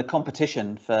even the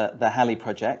competition for the Halley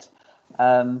project,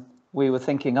 we were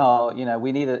thinking,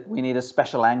 we need a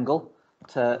special angle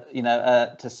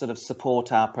to sort of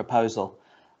support our proposal.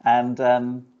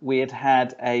 And we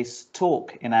had a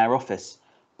talk in our office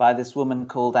by this woman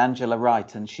called Angela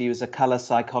Wright, and she was a colour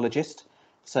psychologist.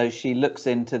 So she looks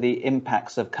into the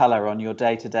impacts of colour on your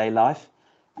day-to-day life.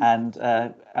 And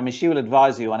she will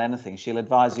advise you on anything. She'll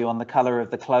advise you on the colour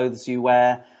of the clothes you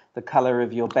wear, the colour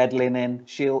of your bed linen.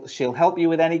 She'll help you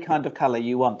with any kind of colour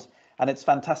you want. And it's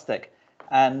fantastic.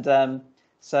 And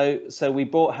so we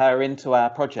brought her into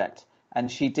our project,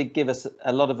 and she did give us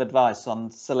a lot of advice on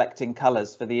selecting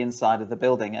colours for the inside of the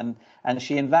building. And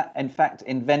she in fact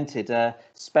invented a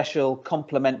special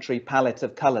complementary palette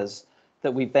of colours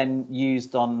that we've then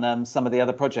used on some of the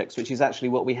other projects, which is actually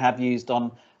what we have used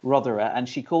on Rothera. And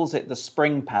she calls it the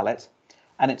spring palette.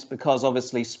 And it's because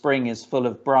obviously spring is full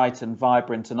of bright and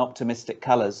vibrant and optimistic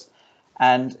colours.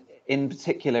 And in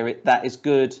particular, that is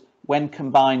good when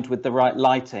combined with the right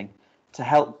lighting to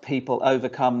help people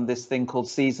overcome this thing called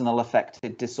seasonal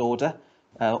affective disorder,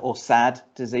 or SAD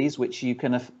disease, which you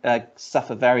can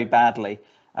suffer very badly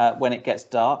when it gets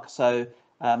dark. So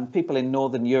people in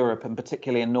Northern Europe, and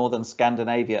particularly in Northern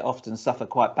Scandinavia, often suffer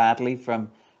quite badly from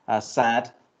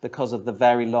SAD because of the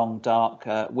very long, dark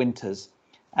winters.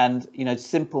 And,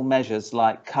 simple measures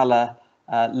like colour,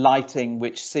 lighting,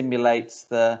 which simulates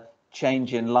the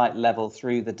change in light level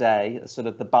through the day, sort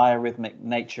of the biorhythmic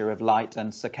nature of light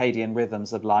and circadian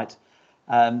rhythms of light,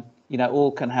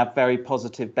 all can have very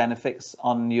positive benefits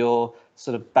on your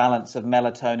sort of balance of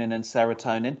melatonin and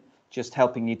serotonin, just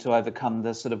helping you to overcome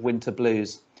the sort of winter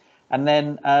blues. And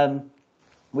then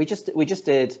we just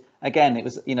did, again, it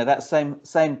was, that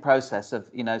same process of,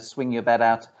 swing your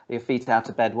feet out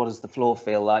of bed. What does the floor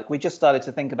feel like? We just started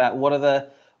to think about what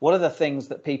are the things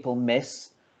that people miss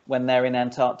when they're in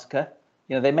Antarctica.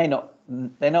 They may not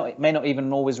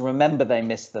even always remember they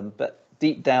miss them,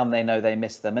 deep down they know they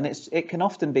miss them. And it can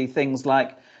often be things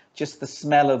like just the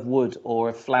smell of wood or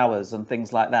of flowers and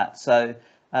things like that. So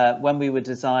when we were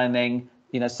designing,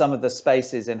 some of the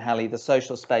spaces in Halle, the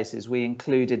social spaces, we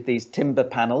included these timber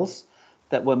panels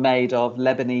that were made of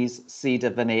Lebanese cedar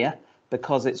veneer,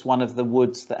 because it's one of the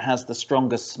woods that has the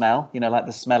strongest smell, like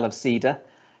the smell of cedar.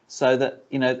 So that,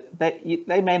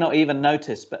 they may not even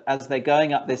notice, but as they're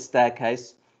going up this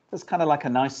staircase, there's kind of like a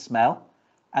nice smell.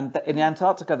 And in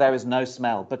Antarctica, there is no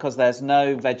smell because there's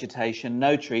no vegetation,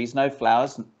 no trees, no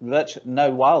flowers,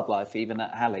 no wildlife even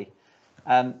at Halle.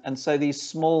 And so these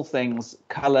small things,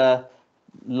 color,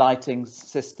 lighting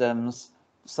systems,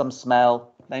 some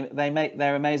smell,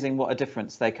 they're amazing what a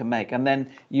difference they can make. And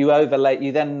then you have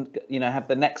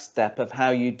the next step of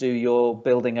how you do your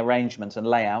building arrangement and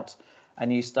layout.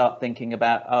 And you start thinking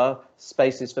about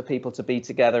spaces for people to be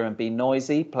together and be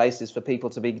noisy, places for people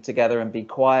to be together and be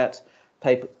quiet,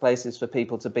 places for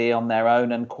people to be on their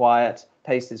own and quiet,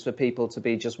 places for people to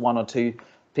be just one or two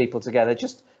people together,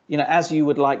 just, as you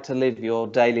would like to live your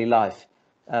daily life.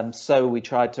 So we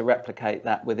tried to replicate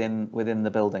that within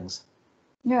the buildings.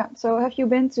 Yeah. So have you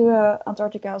been to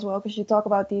Antarctica as well? Because you talk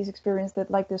about these experiences that,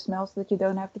 like the smells that you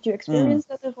don't have. Did you experience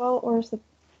that as well, or is it?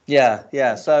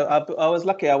 Yeah. So I was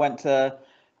lucky. I went to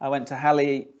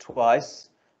Halle twice.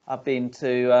 I've been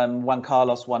to Juan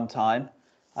Carlos one time.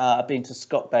 I've been to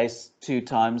Scott Base 2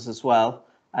 times as well.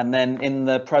 And then in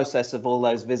the process of all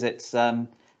those visits,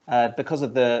 because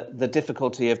of the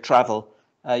difficulty of travel,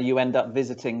 you end up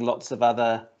visiting lots of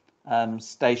other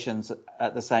stations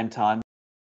at the same time.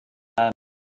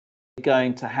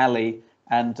 Going to Halle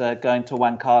and going to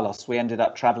Juan Carlos, we ended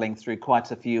up traveling through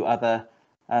quite a few other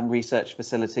research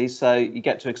facilities, so you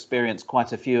get to experience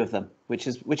quite a few of them, which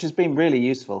has been really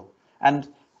useful. And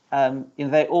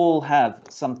they all have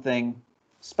something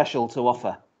special to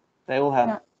offer. They all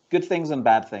have good things and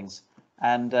bad things,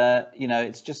 and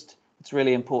it's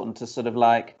really important to sort of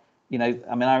like, I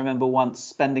remember once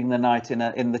spending the night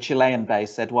in the Chilean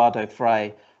base Eduardo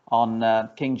Frei on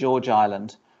King George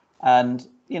Island, and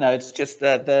it's just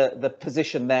the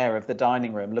position there of the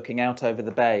dining room looking out over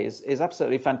the bay is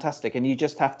absolutely fantastic. And you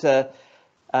just have to,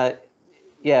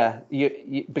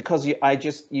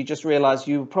 you just realize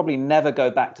you probably never go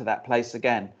back to that place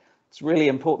again. It's really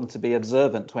important to be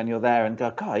observant when you're there and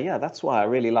go, God, yeah, that's why I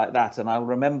really like that. And I'll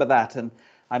remember that. And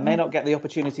I may not get the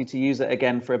opportunity to use it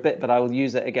again for a bit, but I will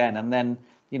use it again. And then,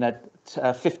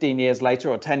 15 years later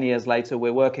or 10 years later,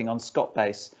 we're working on Scott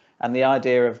Base. And the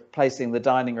idea of placing the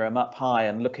dining room up high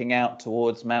and looking out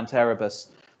towards Mount Erebus,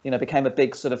 became a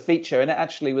big sort of feature. And it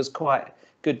actually was quite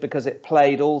good because it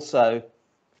played also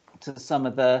to some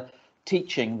of the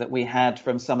teaching that we had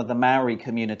from some of the Maori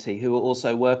community who were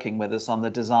also working with us on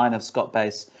the design of Scott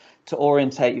Base to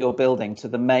orientate your building to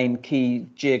the main key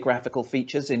geographical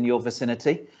features in your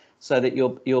vicinity so that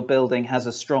your building has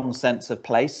a strong sense of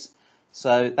place.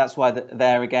 So that's why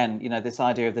there again, this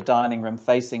idea of the dining room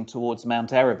facing towards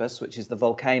Mount Erebus, which is the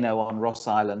volcano on Ross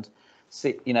Island,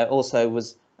 also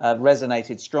was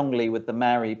resonated strongly with the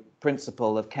Maori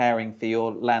principle of caring for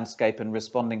your landscape and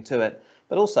responding to it.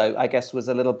 But also, I guess, was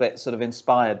a little bit sort of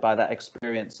inspired by that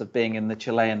experience of being in the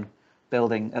Chilean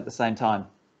building at the same time.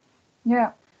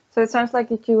 Yeah. So it sounds like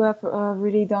that you have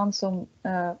really done some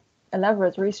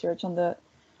elaborate research on the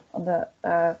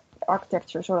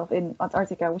architecture sort of in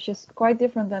Antarctica, which is quite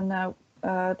different than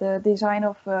the design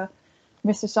of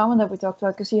Mr. Salmon that we talked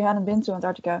about, because he hadn't been to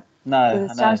Antarctica. No, but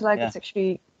it sounds like it's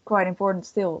actually quite important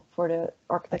still for the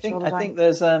architectural design. I think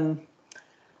there's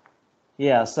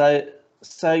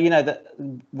so that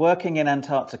working in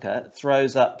Antarctica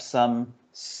throws up some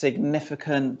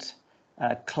significant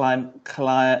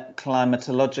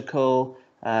climatological,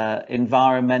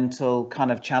 environmental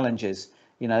kind of challenges.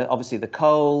 Obviously the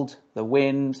cold, the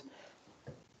wind,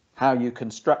 how you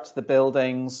construct the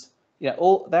buildings, there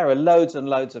are loads and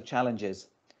loads of challenges.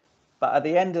 But at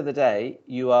the end of the day,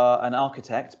 you are an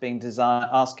architect being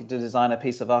asked to design a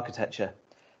piece of architecture.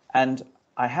 And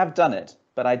I have done it,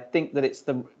 but I think that it's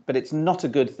not a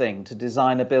good thing to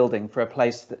design a building for a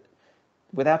place that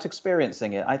without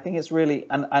experiencing it. I think it's really,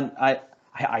 and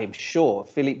I'm sure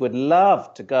Philippe would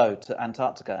love to go to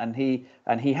Antarctica, and he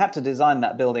had to design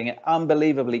that building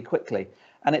unbelievably quickly.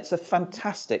 And it's a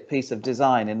fantastic piece of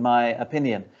design, in my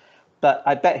opinion. But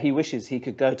I bet he wishes he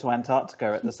could go to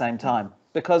Antarctica at the same time,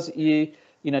 because to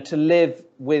live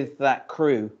with that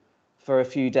crew for a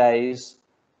few days,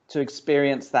 to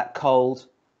experience that cold,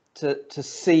 to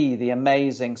see the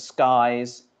amazing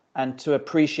skies, and to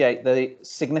appreciate the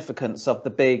significance of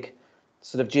the big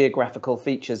sort of geographical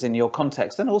features in your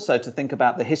context, and also to think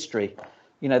about the history.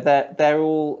 They're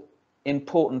all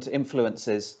important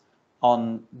influences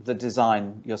on the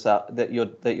design yourself that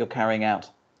you're carrying out.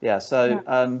 Yeah. So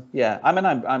I mean,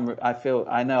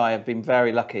 I know I have been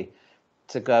very lucky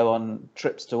to go on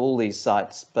trips to all these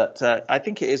sites, but I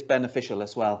think it is beneficial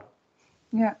as well.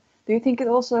 Yeah. Do you think it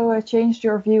also changed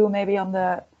your view maybe on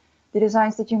the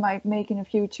designs that you might make in the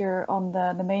future on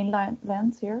the mainland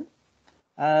lands here?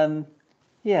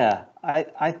 Yeah,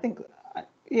 I think,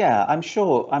 yeah, I'm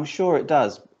sure it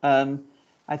does.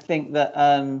 I think that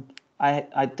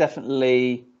I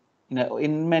definitely,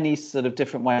 in many sort of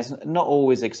different ways, not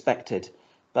always expected,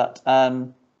 but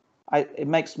it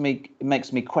makes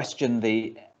me question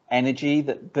the energy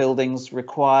that buildings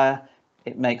require.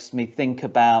 It makes me think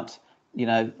about,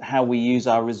 how we use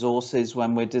our resources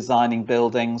when we're designing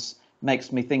buildings.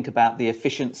 Makes me think about the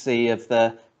efficiency of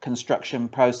the construction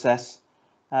process.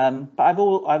 But I've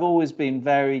always been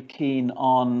very keen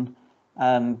on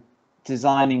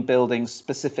designing buildings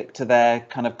specific to their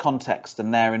kind of context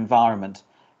and their environment.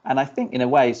 And I think, in a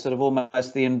way, sort of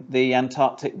almost the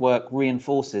Antarctic work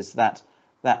reinforces that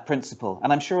principle.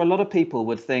 And I'm sure a lot of people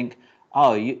would think,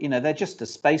 oh, they're just a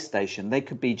space station. They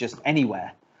could be just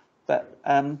anywhere. But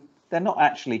they're not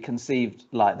actually conceived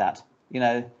like that,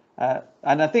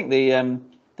 and I think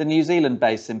the New Zealand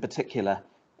base in particular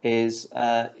is,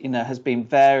 has been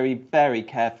very, very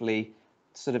carefully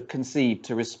sort of conceived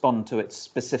to respond to its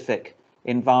specific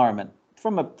environment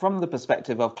from the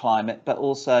perspective of climate, but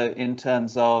also in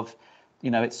terms of,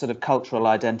 its sort of cultural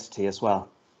identity as well.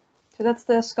 So that's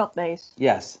the Scott base.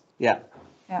 Yes. Yeah.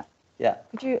 Yeah. Yeah.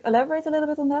 Could you elaborate a little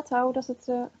bit on that? How does it?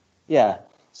 Yeah.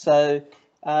 So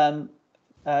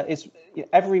it's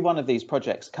every one of these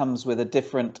projects comes with a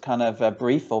different kind of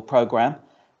brief or program.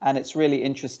 And it's really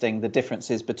interesting, the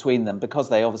differences between them, because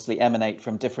they obviously emanate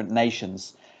from different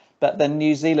nations. But the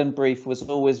New Zealand brief was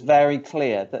always very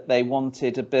clear that they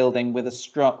wanted a building with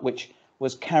which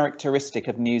was characteristic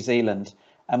of New Zealand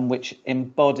and which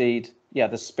embodied,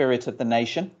 the spirit of the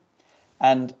nation.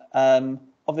 And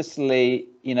obviously,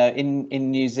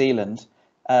 in New Zealand,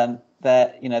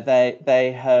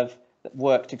 they have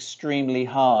worked extremely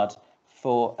hard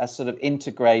for a sort of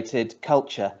integrated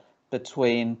culture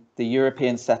between the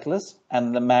European settlers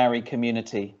and the Maori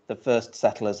community, the first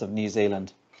settlers of New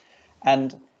Zealand.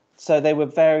 And so they were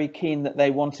very keen that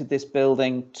they wanted this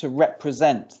building to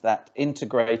represent that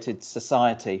integrated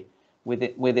society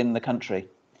within the country.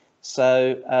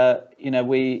 So,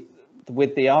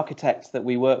 with the architects that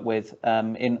we work with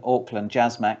in Auckland,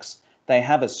 Jasmax, they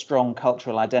have a strong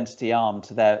cultural identity arm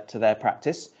to their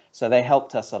practice. So they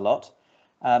helped us a lot.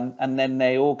 And then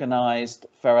they organised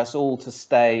for us all to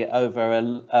stay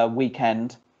over a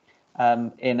weekend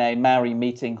in a Maori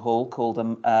meeting hall called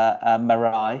a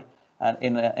marae,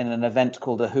 in an event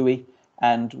called a hui.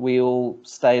 And we all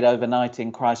stayed overnight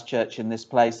in Christchurch in this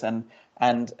place. And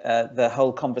the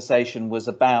whole conversation was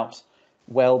about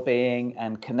well-being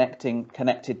and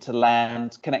connected to the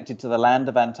land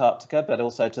of Antarctica, but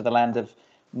also to the land of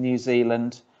New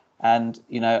Zealand. And,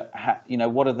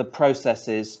 what are the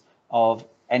processes of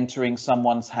entering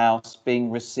someone's house, being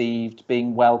received,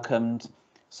 being welcomed.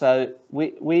 So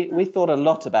we thought a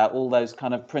lot about all those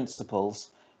kind of principles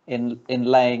in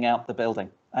laying out the building.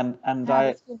 And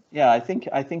I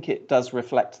think it does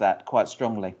reflect that quite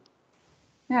strongly.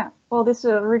 Yeah. Well, this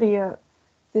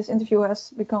this interview has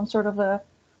become sort of a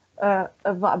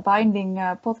binding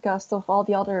podcast of all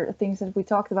the other things that we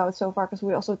talked about so far, because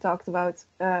we also talked about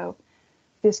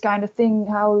this kind of thing,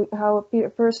 how a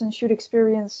person should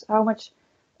experience, how much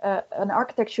an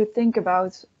architect should think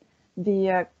about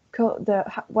what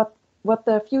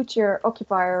the future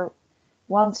occupier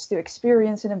wants to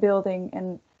experience in a building,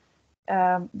 and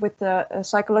with the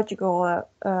psychological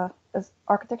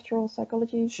architectural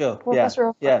psychology professor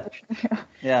of architecture.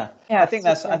 Yeah. I think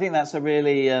that's a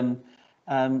really I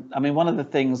mean, one of the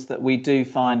things that we do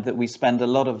find that we spend a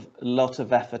lot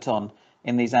of effort on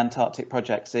in these Antarctic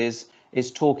projects is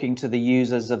talking to the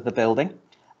users of the building,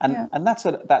 and that's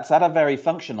at a very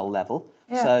functional level.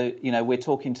 Yeah. So we're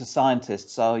talking to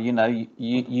scientists. So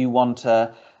you want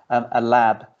a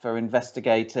lab for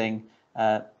investigating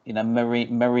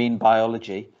marine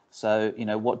biology. So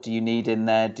what do you need in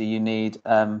there? Do you need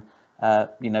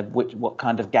what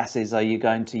kind of gases are you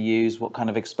going to use? What kind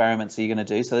of experiments are you going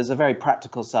to do? So there's a very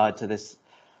practical side to this.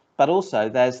 But also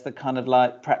there's the kind of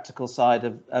like practical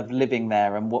side of living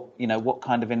there, and what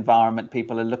kind of environment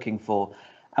people are looking for.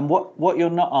 And what you're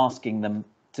not asking them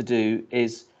to do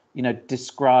is,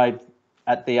 describe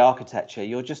at the architecture.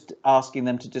 You're just asking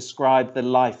them to describe the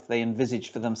life they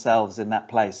envisage for themselves in that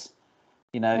place.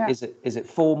 Is it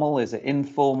formal? Is it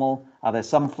informal? Are there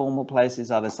some formal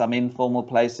places? Are there some informal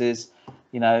places?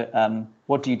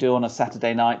 What do you do on a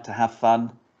Saturday night to have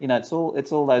fun? it's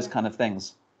all those kind of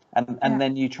things, and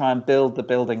then you try and build the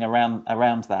building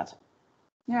around that.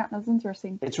 Yeah, that's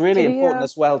interesting. It's really important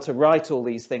as well to write all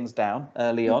these things down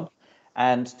early on,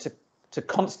 and to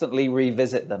constantly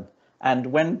revisit them. And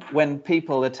when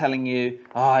people are telling you,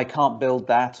 oh, I can't build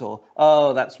that, or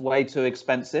oh, that's way too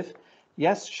expensive,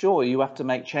 yes, sure, you have to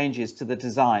make changes to the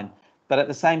design, but at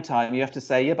the same time you have to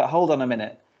say, yeah, but hold on a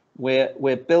minute,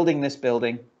 we're building this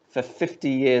building for 50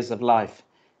 years of life.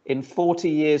 In 40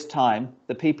 years' time,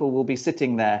 the people will be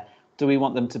sitting there. Do we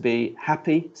want them to be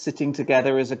happy sitting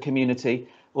together as a community,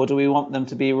 or do we want them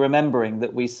to be remembering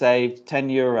that we saved 10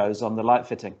 euros on the light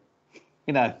fitting?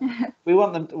 We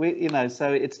want them to,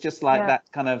 so it's just like that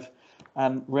kind of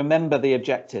remember the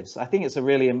objectives. I think it's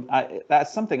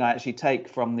that's something I actually take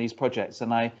from these projects,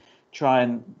 and I try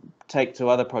and take to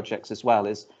other projects as well,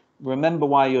 is remember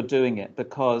why you're doing it,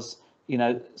 because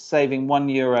saving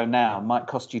 €1 now might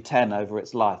cost you 10 over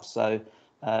its life. So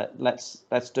let's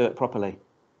do it properly.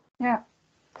 Yeah.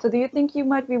 So do you think you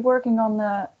might be working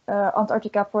on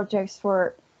Antarctica projects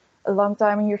for a long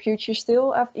time in your future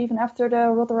still, even after the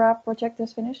Rotterdam project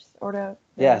is finished?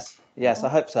 Yes, I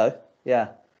hope so. Yeah.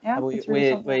 We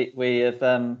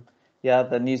have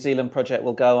the New Zealand project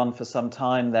will go on for some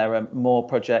time. There are more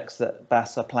projects that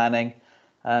BAS are planning.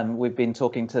 We've been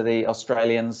talking to the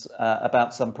Australians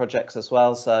about some projects as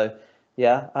well. So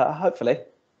yeah, hopefully.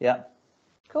 Yeah.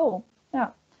 Cool. Yeah.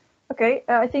 Okay.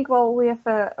 I think we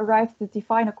have arrived at the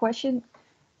final question.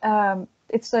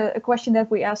 It's a question that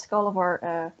we ask all of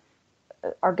our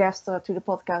guests to the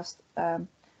podcast.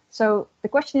 So the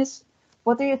question is,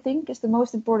 what do you think is the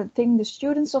most important thing the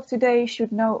students of today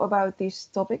should know about these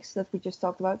topics that we just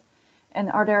talked about? And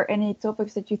are there any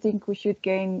topics that you think we should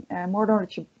gain more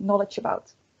knowledge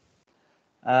about?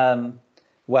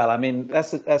 Well, I mean,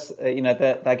 that's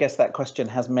I guess that question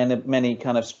has many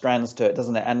kind of strands to it,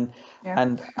 doesn't it?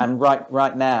 And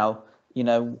right now,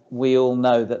 we all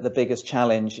know that the biggest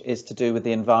challenge is to do with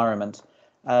the environment.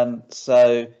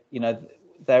 So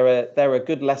there are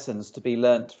good lessons to be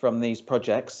learnt from these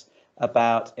projects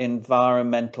about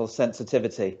environmental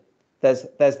sensitivity. There's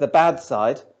the bad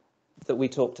side that we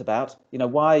talked about.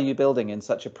 Why are you building in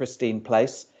such a pristine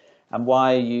place? And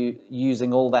why are you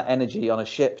using all that energy on a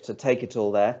ship to take it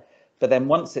all there? But then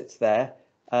once it's there,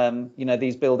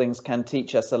 these buildings can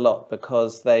teach us a lot,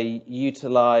 because they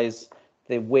utilize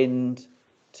the wind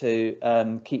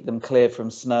to keep them clear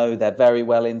from snow. They're very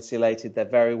well insulated. They're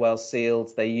very well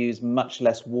sealed. They use much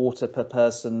less water per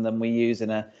person than we use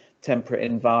in a temperate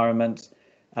environment.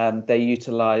 They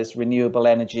utilize renewable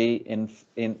energy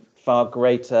in far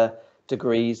greater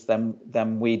degrees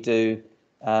than we do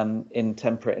in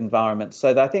temperate environments.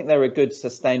 So I think there are good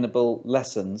sustainable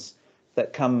lessons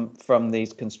that come from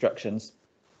these constructions.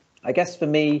 I guess for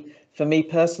me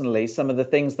personally, some of the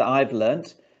things that I've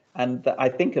learnt and that I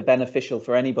think are beneficial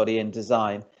for anybody in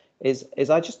design is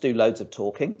I just do loads of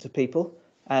talking to people,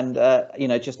 and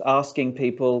just asking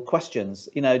people questions.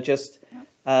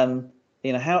 How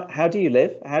do you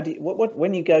live? What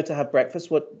when you go to have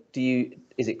breakfast,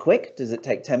 is it quick? Does it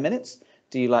take 10 minutes?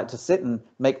 Do you like to sit and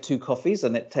make 2 coffees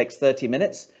and it takes 30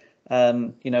 minutes?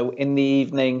 In the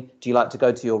evening, do you like to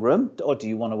go to your room, or do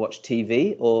you want to watch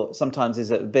TV? Or sometimes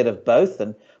is it a bit of both?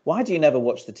 And why do you never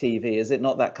watch the TV? Is it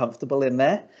not that comfortable in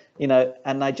there?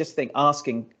 And I just think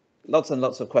asking lots and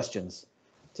lots of questions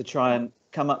to try and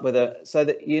come up with so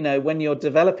that, when you're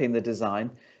developing the design,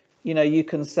 you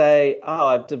can say, oh,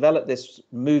 I've developed this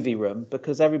movie room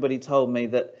because everybody told me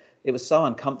that it was so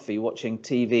uncomfy watching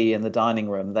TV in the dining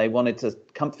room. They wanted a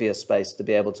comfier space to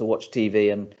be able to watch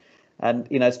TV, and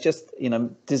it's just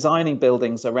designing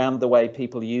buildings around the way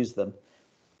people use them,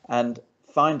 and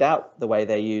find out the way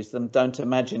they use them. Don't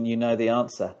imagine you know the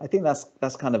answer. I think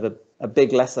that's kind of a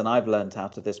big lesson I've learned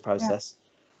out of this process.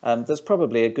 Yeah. There's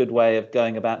probably a good way of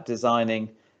going about designing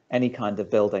any kind of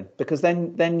building, because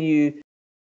then you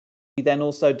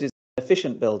also design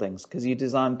efficient buildings, because you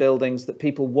design buildings that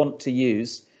people want to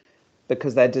use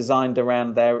because they're designed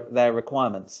around their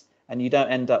requirements, and you don't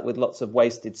end up with lots of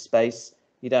wasted space.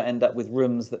 You don't end up with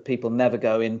rooms that people never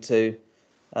go into,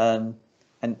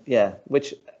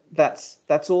 which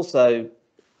that's also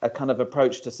a kind of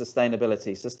approach to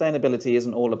sustainability. Sustainability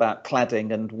isn't all about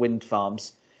cladding and wind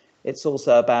farms. It's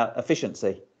also about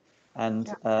efficiency and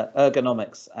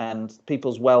ergonomics and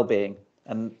people's well-being,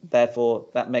 and therefore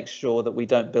that makes sure that we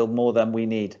don't build more than we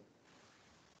need.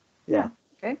 Yeah.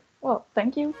 Okay. Well,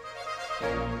 thank you.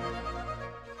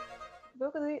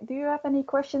 Wilke, do you have any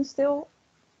questions still?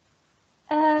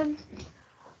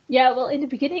 Yeah, well, in the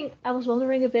beginning, I was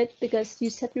wondering a bit because you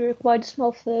said you were quite a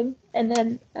small firm, and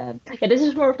then yeah, this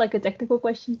is more of like a technical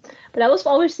question, but I was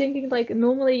always thinking like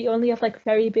normally you only have like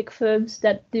very big firms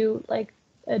that do like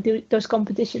do those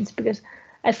competitions because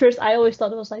at first I always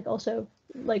thought it was like also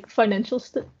like financial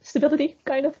stability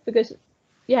kind of because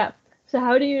yeah. So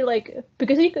how do you like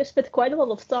because you could spend quite a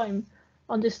lot of time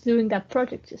on just doing that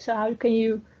project. So how can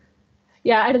you?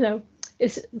 Yeah, I don't know.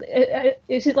 Is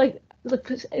it like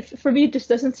for me it just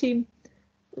doesn't seem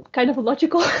kind of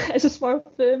logical as a small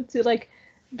firm to like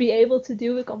be able to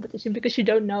do a competition because you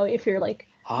don't know if you're like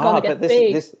gonna get But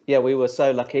paid. this, yeah, we were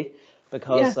so lucky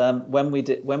because Yeah. when we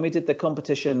did the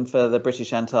competition for the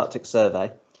British Antarctic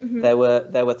Survey, Hmm. there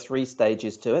were three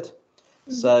stages to it.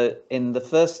 So in the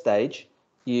first stage,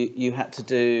 you had to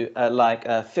do like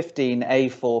 15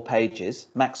 A4 pages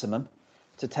maximum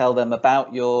to tell them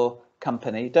about your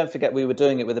company. Don't forget we were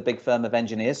doing it with a big firm of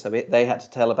engineers, so they had to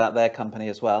tell about their company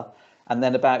as well, and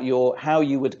then about how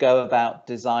you would go about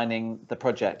designing the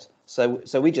project. So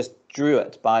we just drew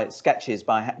it by sketches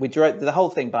we drew the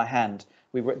whole thing by hand.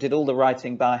 We did all the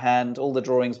writing by hand, all the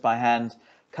drawings by hand,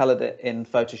 colored it in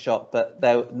Photoshop, but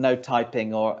there were no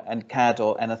typing and CAD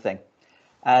or anything.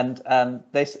 And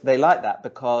they liked that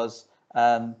because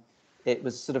it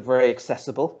was sort of very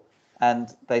accessible, and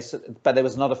but there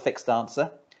was not a fixed answer.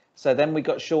 So then we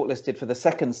got shortlisted for the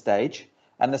second stage,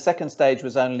 and the second stage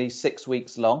was only 6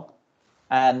 weeks long.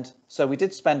 And so we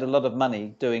did spend a lot of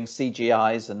money doing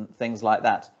CGIs and things like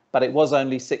that, but it was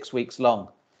only 6 weeks long.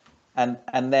 And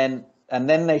then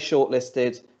they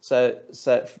shortlisted so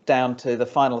down to the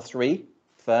final three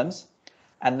firms,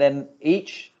 and then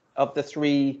each of the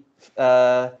three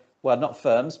well, not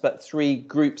firms, but three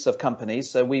groups of companies.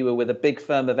 So we were with a big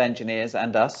firm of engineers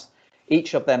and us.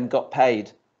 Each of them got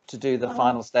paid to do the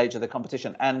final stage of the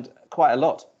competition, and quite a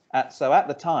lot. So at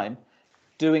the time,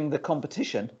 doing the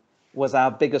competition was our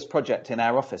biggest project in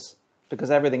our office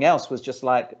because everything else was just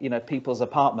like, people's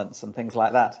apartments and things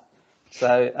like that.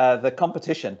 So the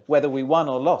competition, whether we won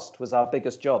or lost, was our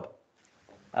biggest job.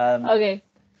 Okay.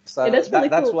 So Yeah, that's really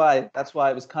cool. that's why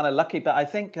it was kind of lucky. But I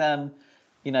think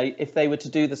if they were to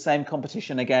do the same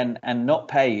competition again and not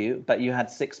pay you, but you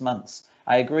had 6 months,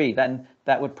 I agree. Then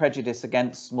that would prejudice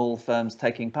against small firms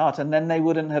taking part, and then they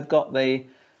wouldn't have got the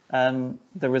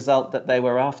result that they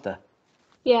were after.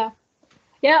 Yeah.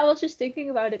 Yeah, I was just thinking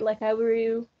about it, like how were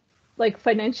you like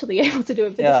financially able to do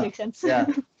it, but this makes sense. Yeah.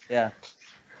 Yeah.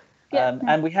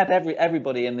 And we had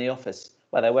everybody in the office.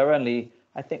 Well, there were only,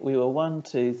 I think we were 1,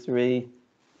 2, 3,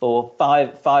 4,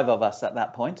 5 of us at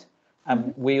that point,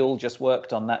 and we all just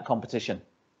worked on that competition.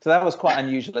 So that was quite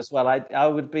unusual as well. I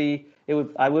wouldn't be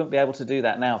able to do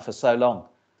that now for so long,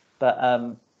 but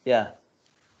yeah.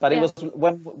 But it was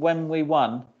when we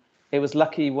won, it was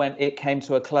lucky when it came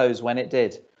to a close when it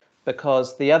did,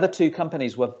 because the other two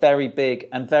companies were very big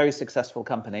and very successful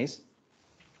companies,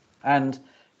 and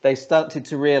they started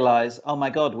to realize, oh my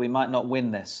God, we might not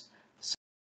win this. So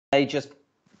they just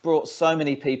brought so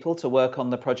many people to work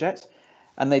on the project,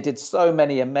 and they did so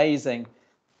many amazing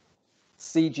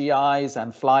CGIs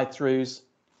and fly-throughs,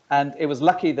 and it was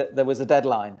lucky that there was a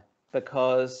deadline,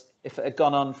 because if it had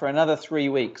gone on for another 3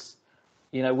 weeks,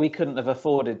 we couldn't have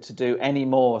afforded to do any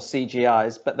more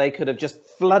CGIs, but they could have just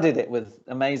flooded it with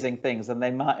amazing things, and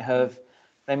they might have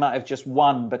just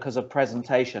won because of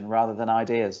presentation rather than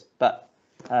ideas. But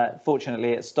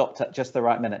fortunately, it stopped at just the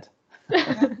right minute.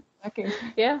 Okay.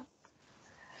 Yeah.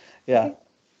 Yeah.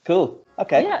 Cool.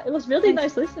 Okay. Yeah, it was really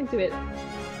nice listening to it.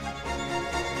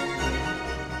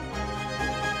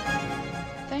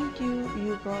 Thank you,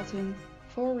 Hugh Broughton,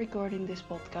 for recording this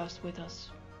podcast with us.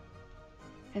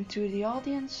 And to the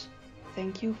audience,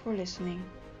 thank you for listening.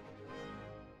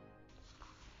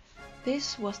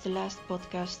 This was the last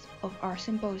podcast of our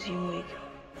Symposium Week.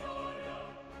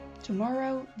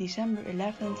 Tomorrow, December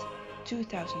 11th,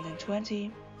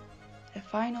 2020, the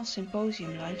final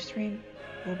Symposium livestream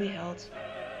will be held.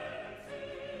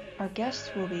 Our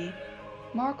guests will be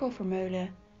Marco Vermeulen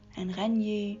and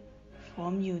Renier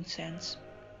from UNSense.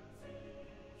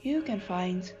 You can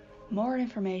find more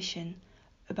information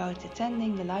about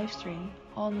attending the livestream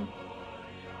on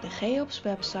the GEOPS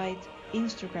website,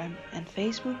 Instagram and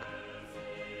Facebook,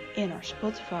 in our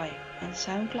Spotify and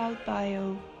Soundcloud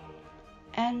bio,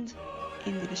 and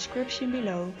in the description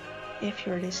below if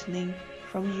you're listening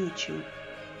from YouTube.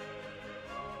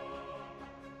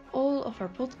 All of our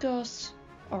podcasts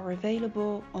are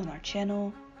available on our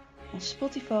channel on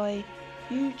Spotify,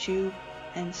 YouTube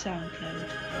and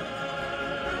SoundCloud.